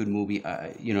very good movie.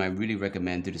 I really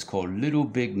recommend it. It's called Little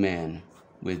Big Man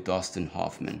with Dustin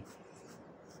Hoffman.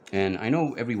 And I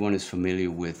know everyone is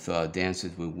familiar with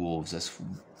Dances with Wolves. That's a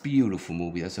beautiful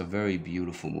movie. That's a very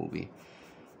beautiful movie.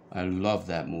 I love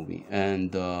that movie.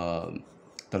 And The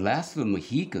Last of the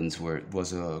Mohicans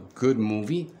was a good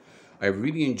movie. I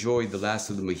really enjoyed The Last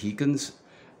of the Mohicans.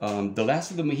 The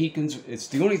Last of the Mohicans, it's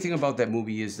the only thing about that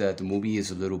movie is that the movie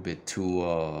is a little bit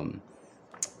too,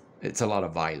 it's a lot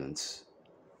of violence.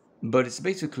 But it's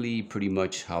basically pretty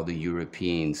much how the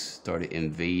Europeans started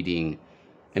invading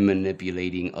and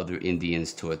manipulating other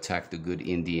Indians to attack the good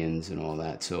Indians and all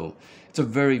that. So it's a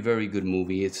very, very good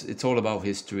movie. It's all about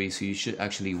history, so you should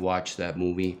actually watch that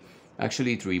movie.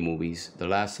 Actually, 3 movies: The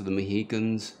Last of the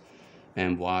Mohicans,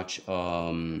 and watch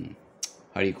how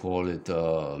do you call it?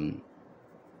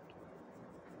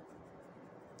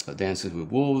 Dances with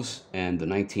Wolves, and the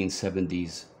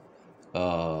 1970s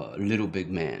Little Big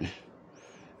Man.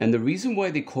 And the reason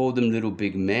why they called him Little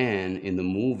Big Man in the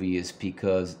movie is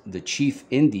because the chief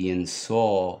Indian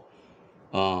saw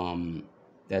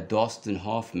that Dustin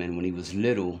Hoffman, when he was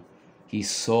little, he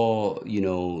saw,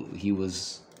 he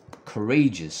was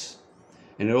courageous.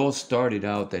 And it all started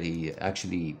out that he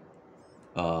actually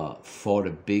fought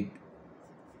a big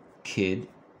kid,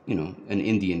 an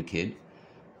Indian kid,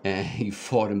 and he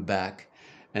fought him back.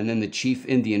 And then the chief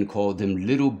Indian called him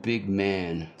Little Big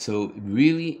Man. So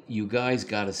really, you guys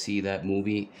got to see that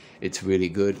movie. It's really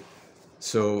good.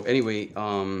 So anyway,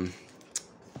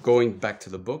 going back to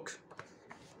the book,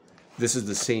 this is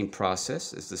the same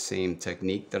process. It's the same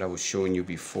technique that I was showing you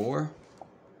before.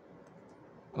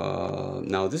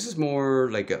 Now this is more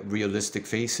like a realistic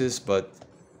faces, but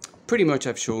pretty much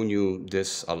I've shown you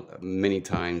this many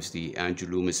times, the Andrew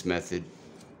Loomis method.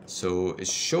 So it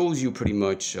shows you pretty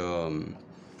much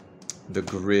the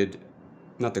grid,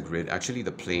 not the grid, actually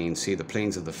the planes. See the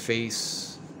planes of the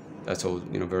face. That's all,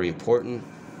 very important.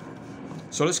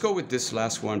 So let's go with this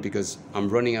last one because I'm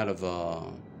running out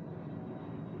of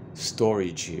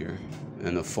storage here,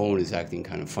 and the phone is acting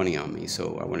kind of funny on me.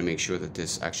 So I want to make sure that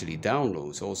this actually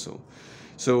downloads also.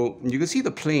 So you can see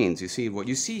the planes. You see what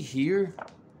you see here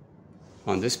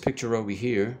on this picture over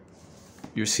here.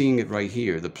 You're seeing it right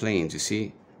here, the planes. You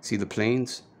see the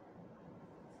planes?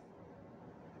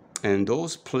 And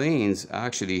those planes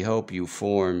actually help you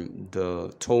form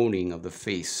the toning of the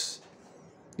face.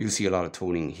 You see a lot of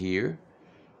toning here,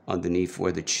 underneath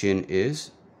where the chin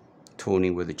is,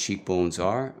 toning where the cheekbones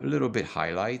are, a little bit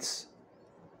highlights,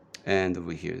 and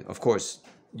over here. Of course,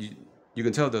 you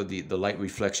can tell the light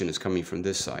reflection is coming from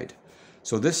this side.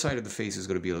 So this side of the face is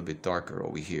going to be a little bit darker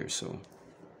over here. So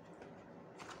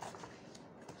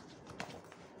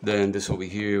then this over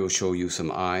here will show you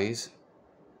some eyes.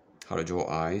 How to draw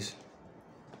eyes.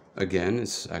 Again,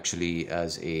 it's actually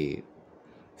as a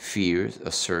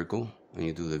circle, and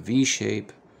you do the V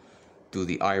shape, do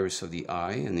the iris of the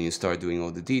eye, and then you start doing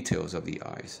all the details of the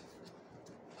eyes.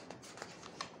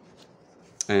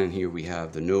 And here we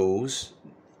have the nose,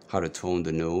 how to tone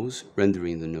the nose,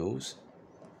 rendering the nose,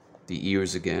 the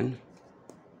ears again,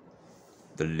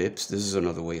 the lips. This is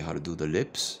another way how to do the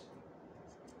lips.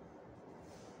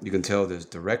 You can tell there's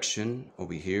direction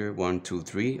over here, 1, 2,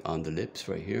 3 on the lips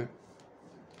right here.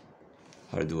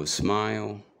 How to do a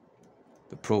smile,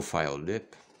 the profile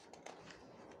lip.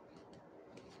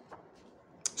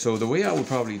 So the way I would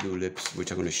probably do lips, which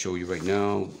I'm going to show you right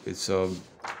now, it's I'm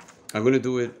going to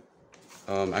do it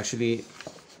actually,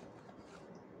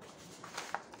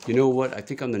 you know what, I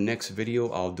think on the next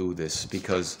video I'll do this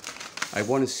because I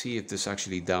want to see if this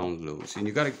actually downloads. And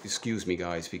you got to excuse me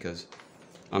guys because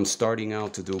I'm starting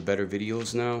out to do better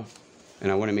videos now,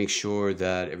 and I want to make sure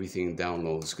that everything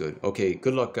downloads good. Okay,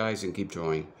 good luck guys, and keep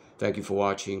drawing. Thank you for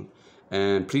watching,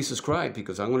 and please subscribe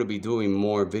because I'm going to be doing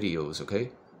more videos,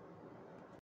 okay?